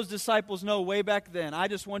let those disciples know way back then. I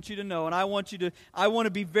just want you to know, and I want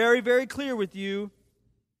to be very, very clear with you.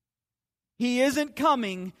 He isn't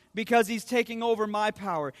coming because He's taking over my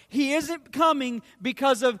power. He isn't coming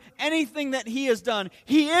because of anything that He has done.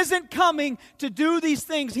 He isn't coming to do these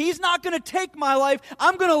things. He's not going to take my life.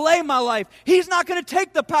 I'm going to lay my life. He's not going to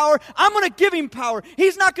take the power. I'm going to give Him power.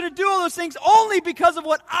 He's not going to do all those things only because of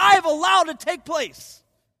what I've allowed to take place.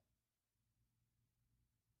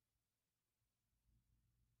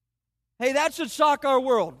 Hey, that should shock our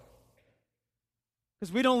world,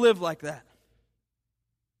 because we don't live like that.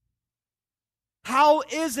 How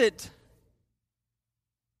is it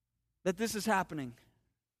that this is happening?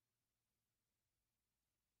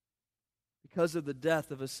 Because of the death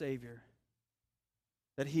of a Savior,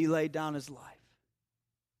 that He laid down His life.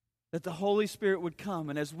 That the Holy Spirit would come,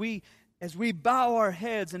 and as we bow our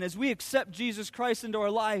heads and as we accept Jesus Christ into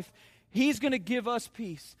our life, He's going to give us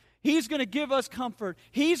peace. He's going to give us comfort.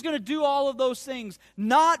 He's going to do all of those things,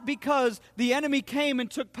 not because the enemy came and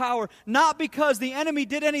took power, not because the enemy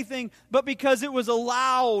did anything, but because it was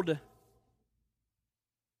allowed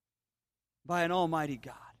by an almighty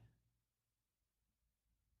God.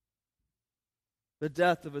 The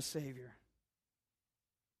death of a Savior.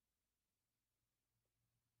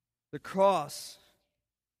 The cross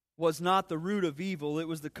was not the root of evil, it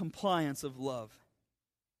was the compliance of love.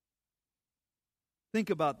 Think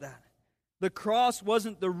about that. The cross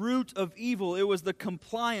wasn't the root of evil, it was the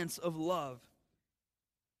compliance of love.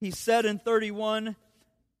 He said in 31,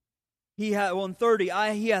 He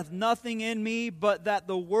hath nothing in me, but that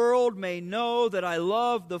the world may know that I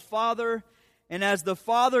love the Father, and as the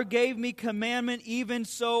Father gave me commandment, even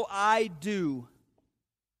so I do.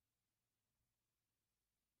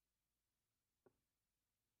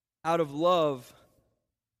 Out of love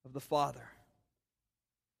of the Father.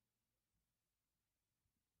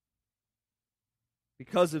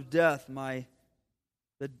 Because of death,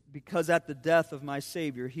 because at the death of my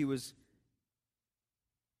Savior, He was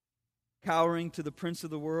cowering to the prince of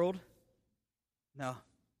the world? No.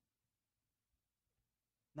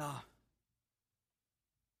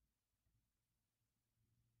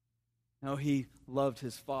 No, He loved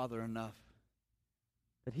His Father enough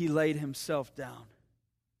that He laid Himself down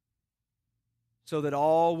so that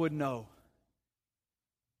all would know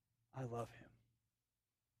I love Him.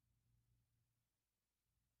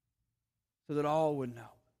 So that all would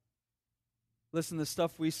know. Listen, the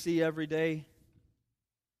stuff we see every day,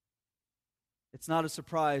 it's not a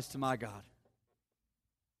surprise to my God.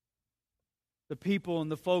 The people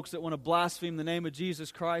and the folks that want to blaspheme the name of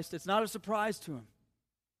Jesus Christ, it's not a surprise to Him.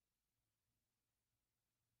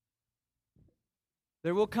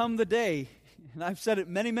 There will come the day, and I've said it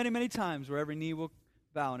many, many, many times, where every knee will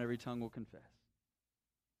bow and every tongue will confess.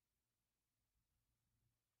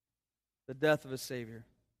 The death of a Savior.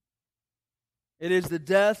 It is the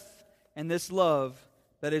death and this love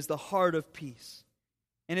that is the heart of peace.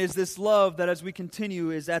 And it is this love that, as we continue,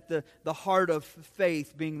 is at the heart of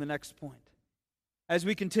faith, being the next point. As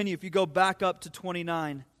we continue, if you go back up to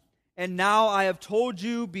 29, and now I have told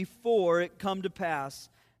you before it come to pass,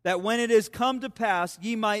 that when it is come to pass,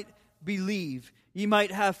 ye might believe, ye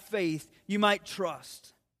might have faith, ye might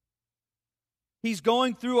trust. He's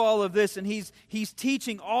going through all of this, and he's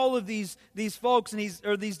teaching all of these folks, and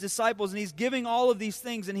these disciples, and He's giving all of these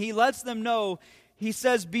things, and He lets them know. He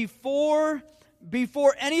says, before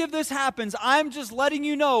any of this happens, I'm just letting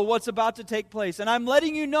you know what's about to take place, and I'm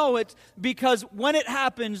letting you know it because when it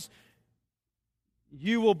happens,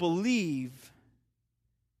 you will believe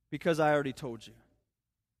because I already told you.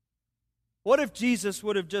 What if Jesus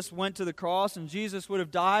would have just went to the cross and Jesus would have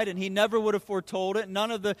died and He never would have foretold it? None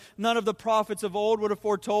of the prophets of old would have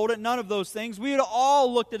foretold it. None of those things. We would have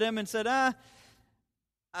all looked at Him and said, I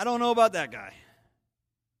don't know about that guy.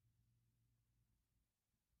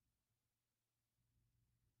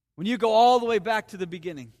 When you go all the way back to the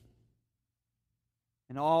beginning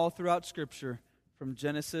and all throughout Scripture from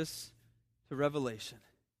Genesis to Revelation,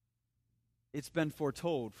 it's been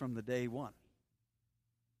foretold from the day one.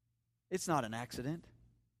 It's not an accident.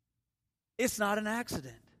 It's not an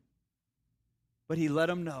accident. But He let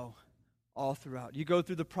them know all throughout. You go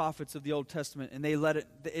through the prophets of the Old Testament and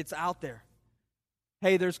it's out there.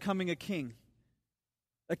 Hey, there's coming a king.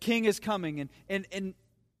 A king is coming. And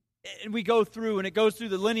we go through, and it goes through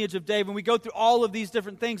the lineage of David, and we go through all of these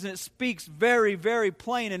different things, and it speaks very, very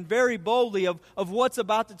plain and very boldly of what's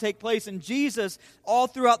about to take place. And Jesus, all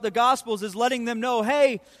throughout the Gospels, is letting them know,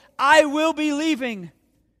 hey, I will be leaving.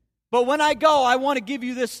 But when I go, I want to give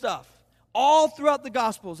you this stuff. All throughout the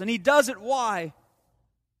Gospels. And He does it, why?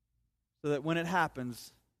 So that when it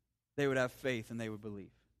happens, they would have faith and they would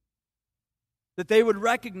believe. That they would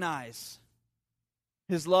recognize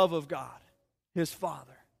His love of God, His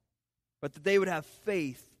Father. But that they would have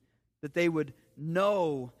faith that they would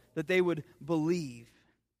know, that they would believe.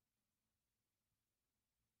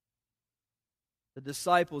 The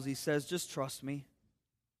disciples, he says, just trust me.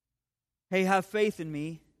 Hey, have faith in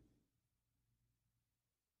me.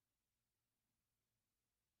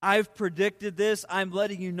 I've predicted this. I'm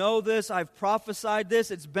letting you know this. I've prophesied this.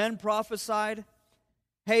 It's been prophesied.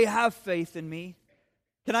 Hey, have faith in me.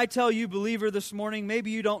 Can I tell you, believer, this morning,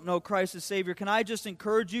 maybe you don't know Christ as Savior. Can I just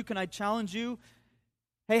encourage you? Can I challenge you?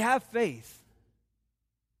 Hey, have faith.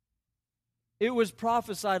 It was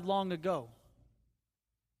prophesied long ago.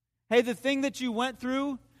 Hey, the thing that you went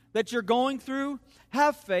through, that you're going through,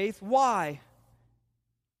 have faith. Why?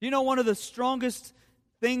 You know one of the strongest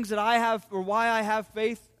things that I have, or why I have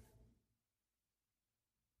faith?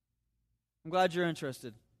 I'm glad you're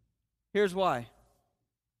interested. Here's why.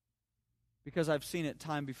 Because I've seen it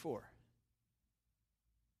time before.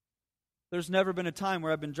 There's never been a time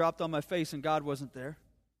where I've been dropped on my face and God wasn't there.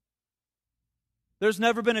 There's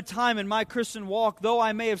never been a time in my Christian walk, though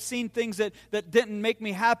I may have seen things that didn't make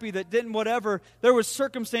me happy, that didn't whatever, there was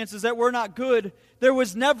circumstances that were not good. There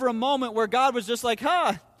was never a moment where God was just like,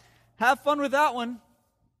 have fun with that one.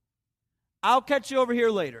 I'll catch you over here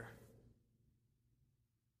later.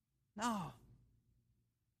 No.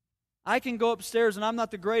 I can go upstairs, and I'm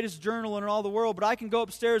not the greatest journaler in all the world, but I can go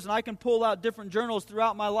upstairs and I can pull out different journals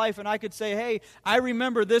throughout my life, and I could say, hey, I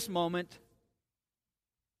remember this moment.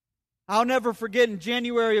 I'll never forget in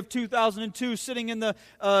January of 2002, sitting in the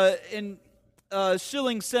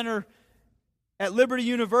Schilling Center at Liberty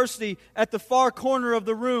University at the far corner of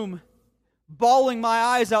the room, bawling my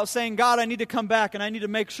eyes out, saying, God, I need to come back, and I need to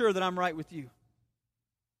make sure that I'm right with you.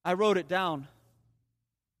 I wrote it down.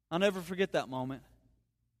 I'll never forget that moment.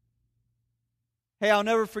 Hey, I'll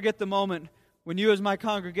never forget the moment when you as my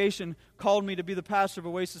congregation called me to be the pastor of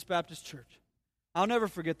Oasis Baptist Church. I'll never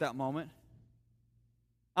forget that moment.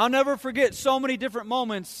 I'll never forget so many different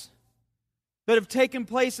moments that have taken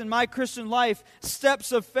place in my Christian life,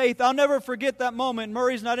 steps of faith. I'll never forget that moment.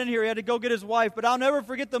 Murray's not in here. He had to go get his wife. But I'll never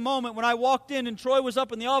forget the moment when I walked in and Troy was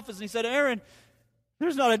up in the office and he said, Aaron,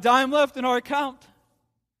 there's not a dime left in our account.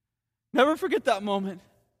 Never forget that moment.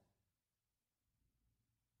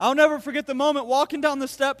 I'll never forget the moment walking down the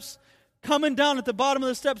steps, coming down at the bottom of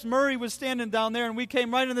the steps. Murray was standing down there, and we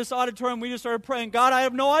came right in this auditorium. We just started praying, God, I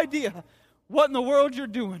have no idea what in the world you're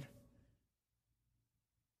doing.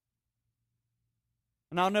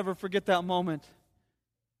 And I'll never forget that moment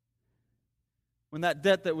when that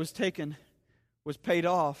debt that was taken was paid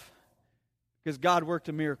off because God worked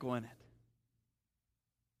a miracle in it.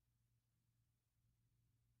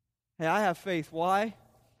 Hey, I have faith. Why?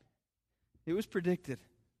 It was predicted.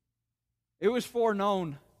 It was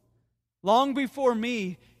foreknown. Long before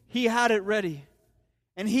me, He had it ready.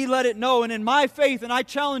 And He let it know. And in my faith, and I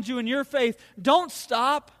challenge you in your faith, don't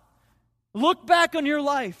stop. Look back on your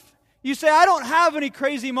life. You say, I don't have any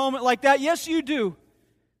crazy moment like that. Yes, you do.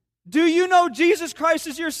 Do you know Jesus Christ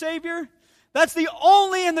is your Savior? That's the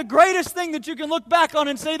only and the greatest thing that you can look back on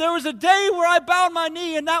and say, there was a day where I bowed my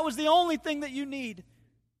knee and that was the only thing that you need.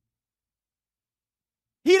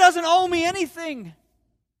 He doesn't owe me anything.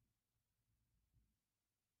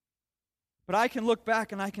 But I can look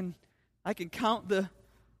back and I can count the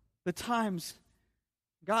times.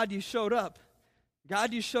 God, you showed up.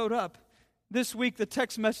 God, you showed up. This week, the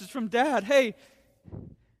text message from Dad, hey,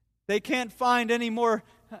 they can't find any more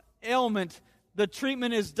ailment. The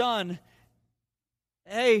treatment is done.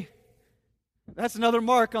 Hey, that's another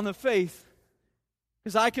mark on the faith.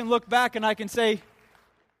 Because I can look back and I can say,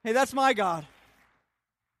 hey, that's my God.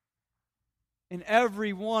 And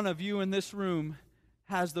every one of you in this room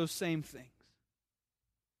has those same things.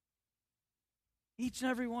 Each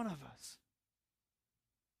and every one of us.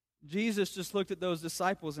 Jesus just looked at those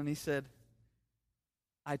disciples and He said,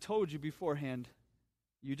 I told you beforehand,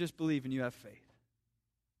 you just believe and you have faith.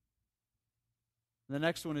 And the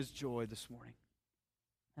next one is joy this morning.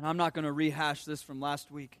 And I'm not going to rehash this from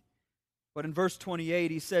last week. But in verse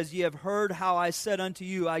 28, He says, Ye have heard how I said unto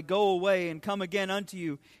you, I go away and come again unto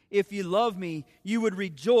you. If ye love me, you would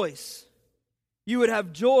rejoice. You would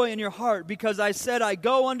have joy in your heart, because I said, I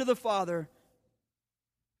go unto the Father,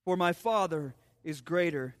 for my Father is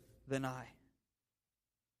greater than I.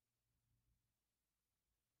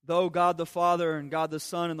 Though God the Father and God the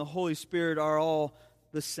Son and the Holy Spirit are all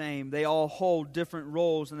the same, they all hold different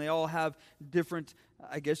roles and they all have different,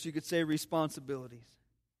 I guess you could say, responsibilities.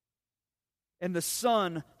 And the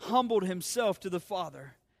Son humbled Himself to the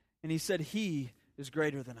Father, and He said, He is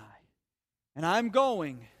greater than I. And I'm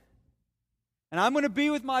going, and I'm going to be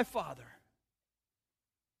with my Father.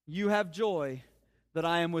 You have joy that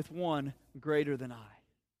I am with one greater than I.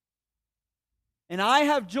 And I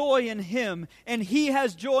have joy in Him, and He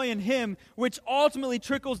has joy in Him, which ultimately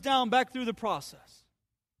trickles down back through the process.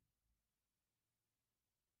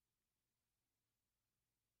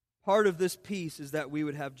 Part of this peace is that we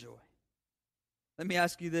would have joy. Let me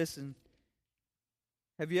ask you this, and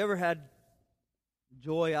have you ever had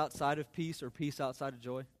joy outside of peace or peace outside of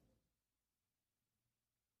joy?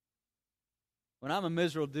 When I'm a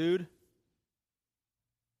miserable dude,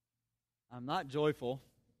 I'm not joyful,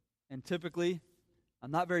 and typically, I'm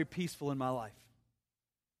not very peaceful in my life.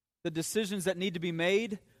 The decisions that need to be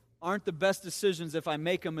made aren't the best decisions if I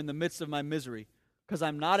make them in the midst of my misery, because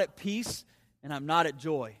I'm not at peace and I'm not at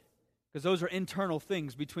joy, because those are internal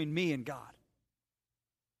things between me and God.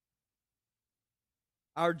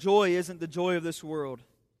 Our joy isn't the joy of this world.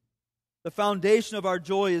 The foundation of our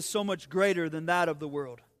joy is so much greater than that of the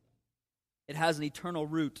world. It has an eternal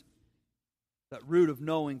root, that root of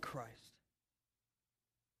knowing Christ.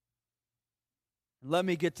 And let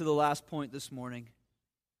me get to the last point this morning,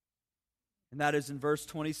 and that is in verse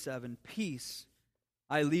 27. Peace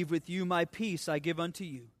I leave with you, my peace I give unto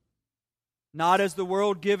you. Not as the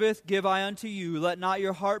world giveth, give I unto you. Let not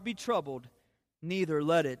your heart be troubled, neither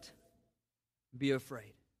let it be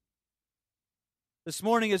afraid. This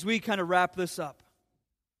morning, as we kind of wrap this up,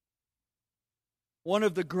 one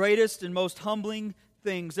of the greatest and most humbling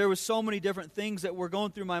things, there were so many different things that were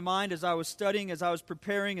going through my mind as I was studying, as I was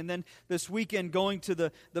preparing, and then this weekend going to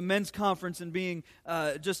the men's conference and being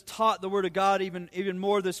just taught the Word of God even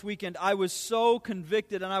more this weekend. I was so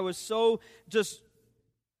convicted, and I was so just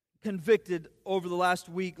convicted over the last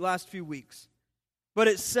few weeks. But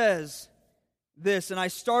it says this, and I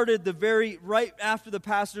started right after the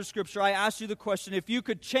passage of Scripture, I asked you the question, if you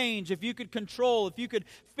could change, if you could control, if you could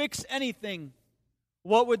fix anything,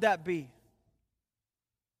 what would that be?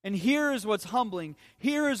 And here is what's humbling.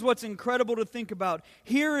 Here is what's incredible to think about.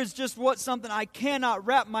 Here is just something I cannot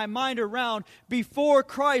wrap my mind around. Before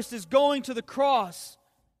Christ is going to the cross,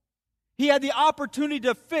 He had the opportunity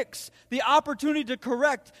to fix, the opportunity to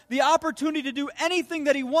correct, the opportunity to do anything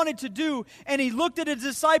that He wanted to do. And He looked at His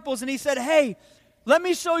disciples and He said, hey, let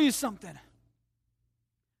me show you something.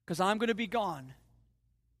 Because I'm going to be gone.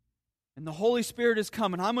 And the Holy Spirit is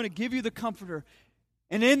coming. I'm going to give you the Comforter.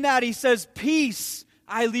 And in that He says, peace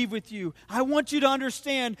I leave with you. I want you to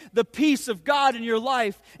understand the peace of God in your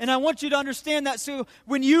life. And I want you to understand that so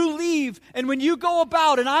when you leave and when you go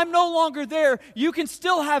about and I'm no longer there, you can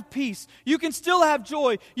still have peace. You can still have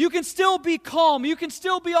joy. You can still be calm. You can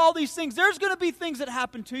still be all these things. There's going to be things that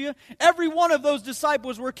happen to you. Every one of those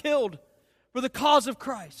disciples were killed for the cause of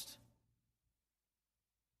Christ.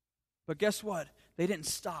 But guess what? They didn't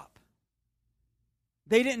stop.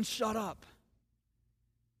 They didn't shut up.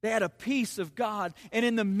 They had a peace of God. And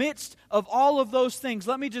in the midst of all of those things,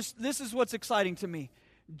 this is what's exciting to me.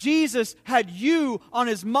 Jesus had you on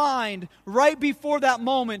His mind right before that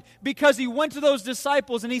moment because He went to those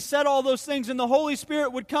disciples and He said all those things and the Holy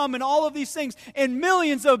Spirit would come and all of these things. And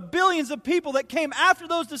millions of billions of people that came after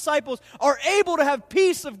those disciples are able to have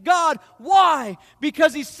peace of God. Why?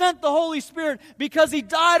 Because He sent the Holy Spirit, because He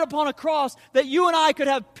died upon a cross that you and I could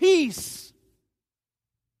have peace.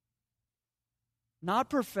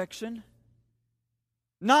 Not perfection,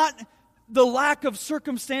 not the lack of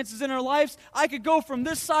circumstances in our lives. I could go from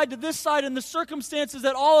this side to this side and the circumstances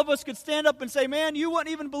that all of us could stand up and say, man, you wouldn't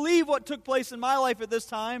even believe what took place in my life at this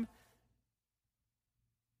time.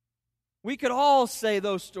 We could all say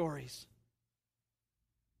those stories.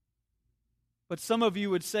 But some of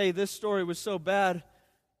you would say this story was so bad,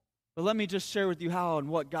 but let me just share with you how and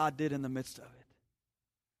what God did in the midst of it.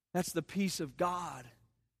 That's the peace of God.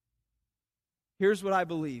 Here's what I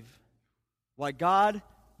believe. Why God,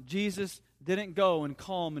 Jesus, didn't go and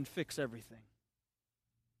calm and fix everything.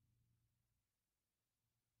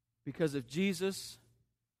 Because if Jesus,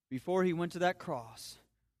 before He went to that cross,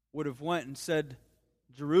 would have went and said,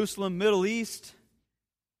 Jerusalem, Middle East,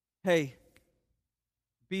 hey,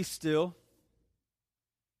 be still.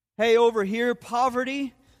 Hey, over here,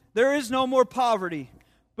 poverty, there is no more poverty.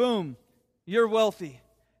 Boom, you're wealthy.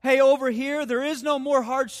 Hey, over here, there is no more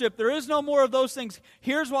hardship. There is no more of those things.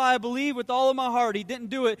 Here's why I believe with all of my heart He didn't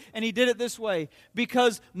do it, and He did it this way.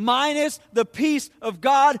 Because minus the peace of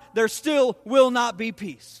God, there still will not be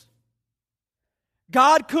peace.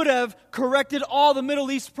 God could have corrected all the Middle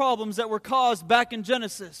East problems that were caused back in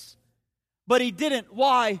Genesis. But He didn't.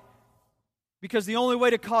 Why? Because the only way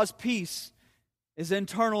to cause peace is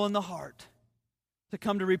internal in the heart. To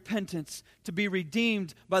come to repentance, to be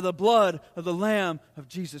redeemed by the blood of the Lamb of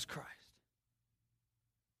Jesus Christ.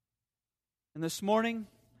 And this morning,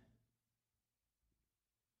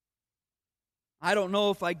 I don't know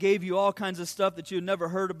if I gave you all kinds of stuff that you had never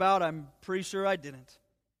heard about. I'm pretty sure I didn't.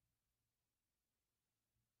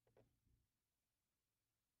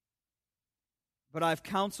 But I've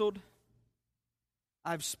counseled,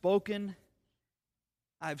 I've spoken,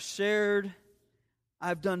 I've shared,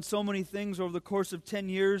 I've done so many things over the course of 10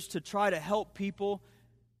 years to try to help people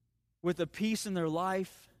with a peace in their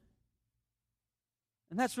life.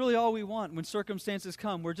 And that's really all we want when circumstances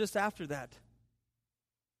come. We're just after that.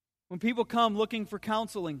 When people come looking for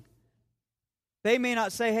counseling, they may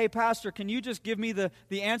not say, hey, Pastor, can you just give me the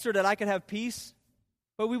answer that I could have peace?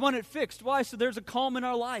 But we want it fixed. Why? So there's a calm in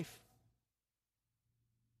our life.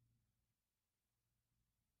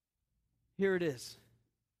 Here it is.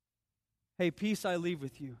 Hey, peace I leave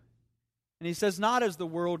with you. And he says, not as the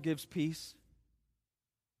world gives peace.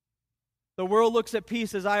 The world looks at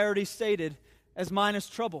peace, as I already stated, as minus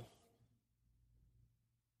trouble.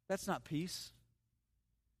 That's not peace.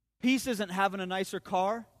 Peace isn't having a nicer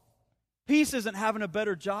car. Peace isn't having a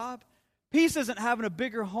better job. Peace isn't having a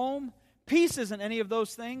bigger home. Peace isn't any of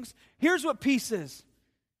those things. Here's what peace is.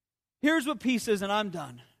 Here's what peace is, and I'm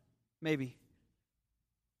done. Maybe.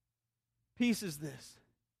 Peace is this.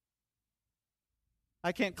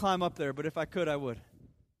 I can't climb up there, but if I could, I would.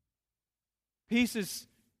 Peace is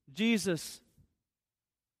Jesus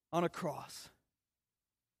on a cross.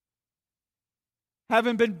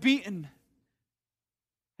 Having been beaten,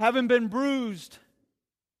 having been bruised,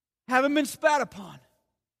 having been spat upon,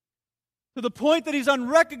 to the point that he's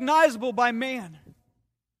unrecognizable by man.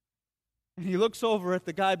 And he looks over at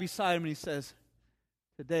the guy beside him and he says,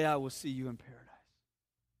 today I will see you in paradise.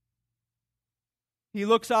 He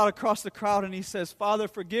looks out across the crowd and he says, Father,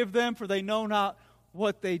 forgive them, for they know not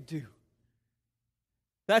what they do.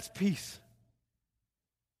 That's peace.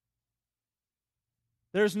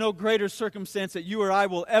 There's no greater circumstance that you or I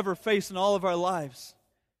will ever face in all of our lives.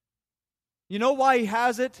 You know why he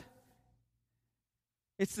has it?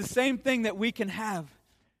 It's the same thing that we can have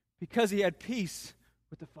because he had peace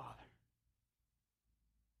with the Father.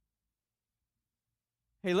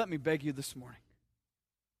 Hey, let me beg you this morning.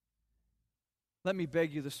 Let me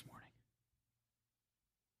beg you this morning.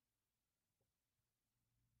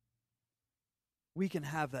 We can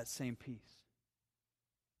have that same peace.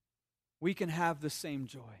 We can have the same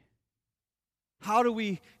joy. How do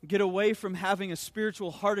we get away from having a spiritual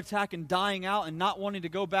heart attack and dying out and not wanting to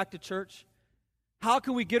go back to church? How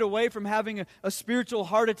can we get away from having a spiritual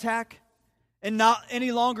heart attack and not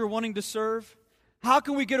any longer wanting to serve? How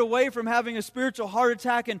can we get away from having a spiritual heart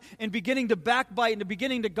attack and beginning to backbite and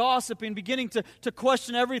beginning to gossip and beginning to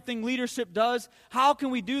question everything leadership does? How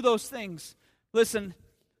can we do those things? Listen,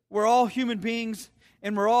 we're all human beings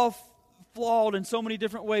and we're all flawed in so many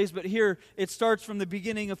different ways, but here it starts from the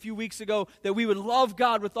beginning a few weeks ago that we would love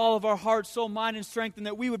God with all of our heart, soul, mind, and strength, and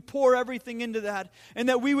that we would pour everything into that, and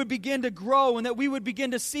that we would begin to grow, and that we would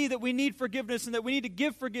begin to see that we need forgiveness, and that we need to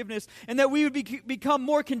give forgiveness, and that we would become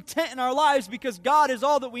more content in our lives because God is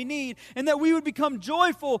all that we need, and that we would become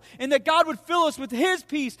joyful, and that God would fill us with His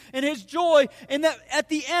peace and His joy, and that at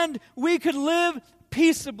the end we could live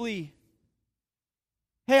peaceably.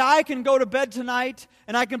 Hey, I can go to bed tonight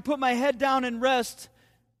and I can put my head down and rest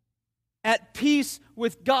at peace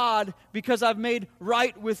with God because I've made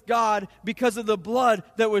right with God because of the blood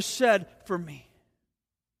that was shed for me.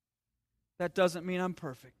 That doesn't mean I'm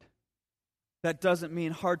perfect. That doesn't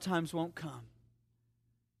mean hard times won't come.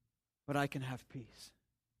 But I can have peace.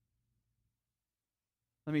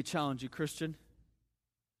 Let me challenge you, Christian.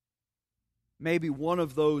 Maybe one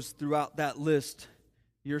of those throughout that list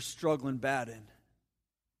you're struggling bad in.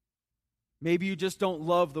 Maybe you just don't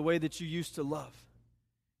love the way that you used to love.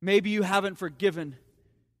 Maybe you haven't forgiven.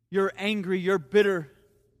 You're angry, you're bitter.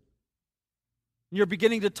 You're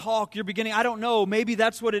beginning to talk, I don't know, maybe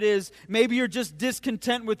that's what it is. Maybe you're just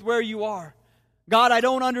discontent with where you are. God, I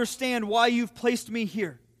don't understand why you've placed me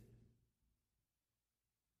here.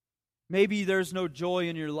 Maybe there's no joy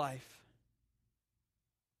in your life.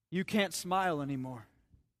 You can't smile anymore.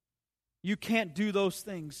 You can't do those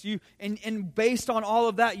things. And based on all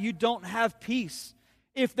of that, you don't have peace.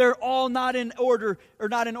 If they're all not in order,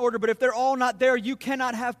 but if they're all not there, you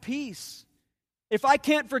cannot have peace. If I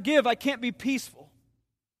can't forgive, I can't be peaceful.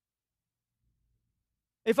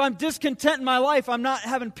 If I'm discontent in my life, I'm not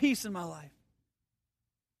having peace in my life.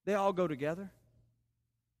 They all go together.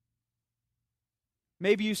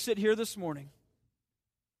 Maybe you sit here this morning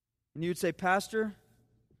and you'd say, Pastor,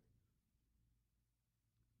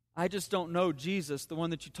 I just don't know Jesus, the one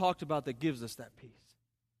that you talked about that gives us that peace.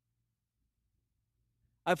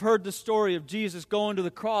 I've heard the story of Jesus going to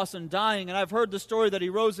the cross and dying, and I've heard the story that He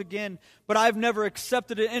rose again, but I've never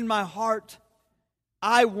accepted it in my heart.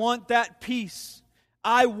 I want that peace.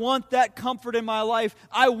 I want that comfort in my life.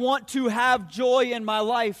 I want to have joy in my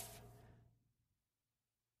life.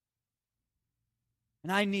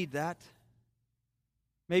 And I need that.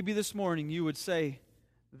 Maybe this morning you would say,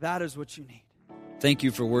 that is what you need. Thank you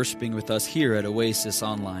for worshiping with us here at Oasis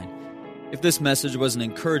Online. If this message was an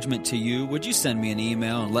encouragement to you, would you send me an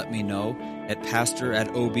email and let me know at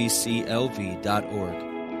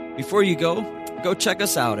pastor@obclv.org. Before you go check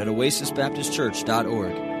us out at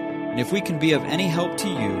oasisbaptistchurch.org. And if we can be of any help to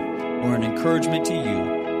you or an encouragement to you,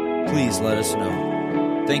 please let us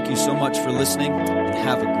know. Thank you so much for listening, and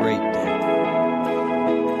have a great day.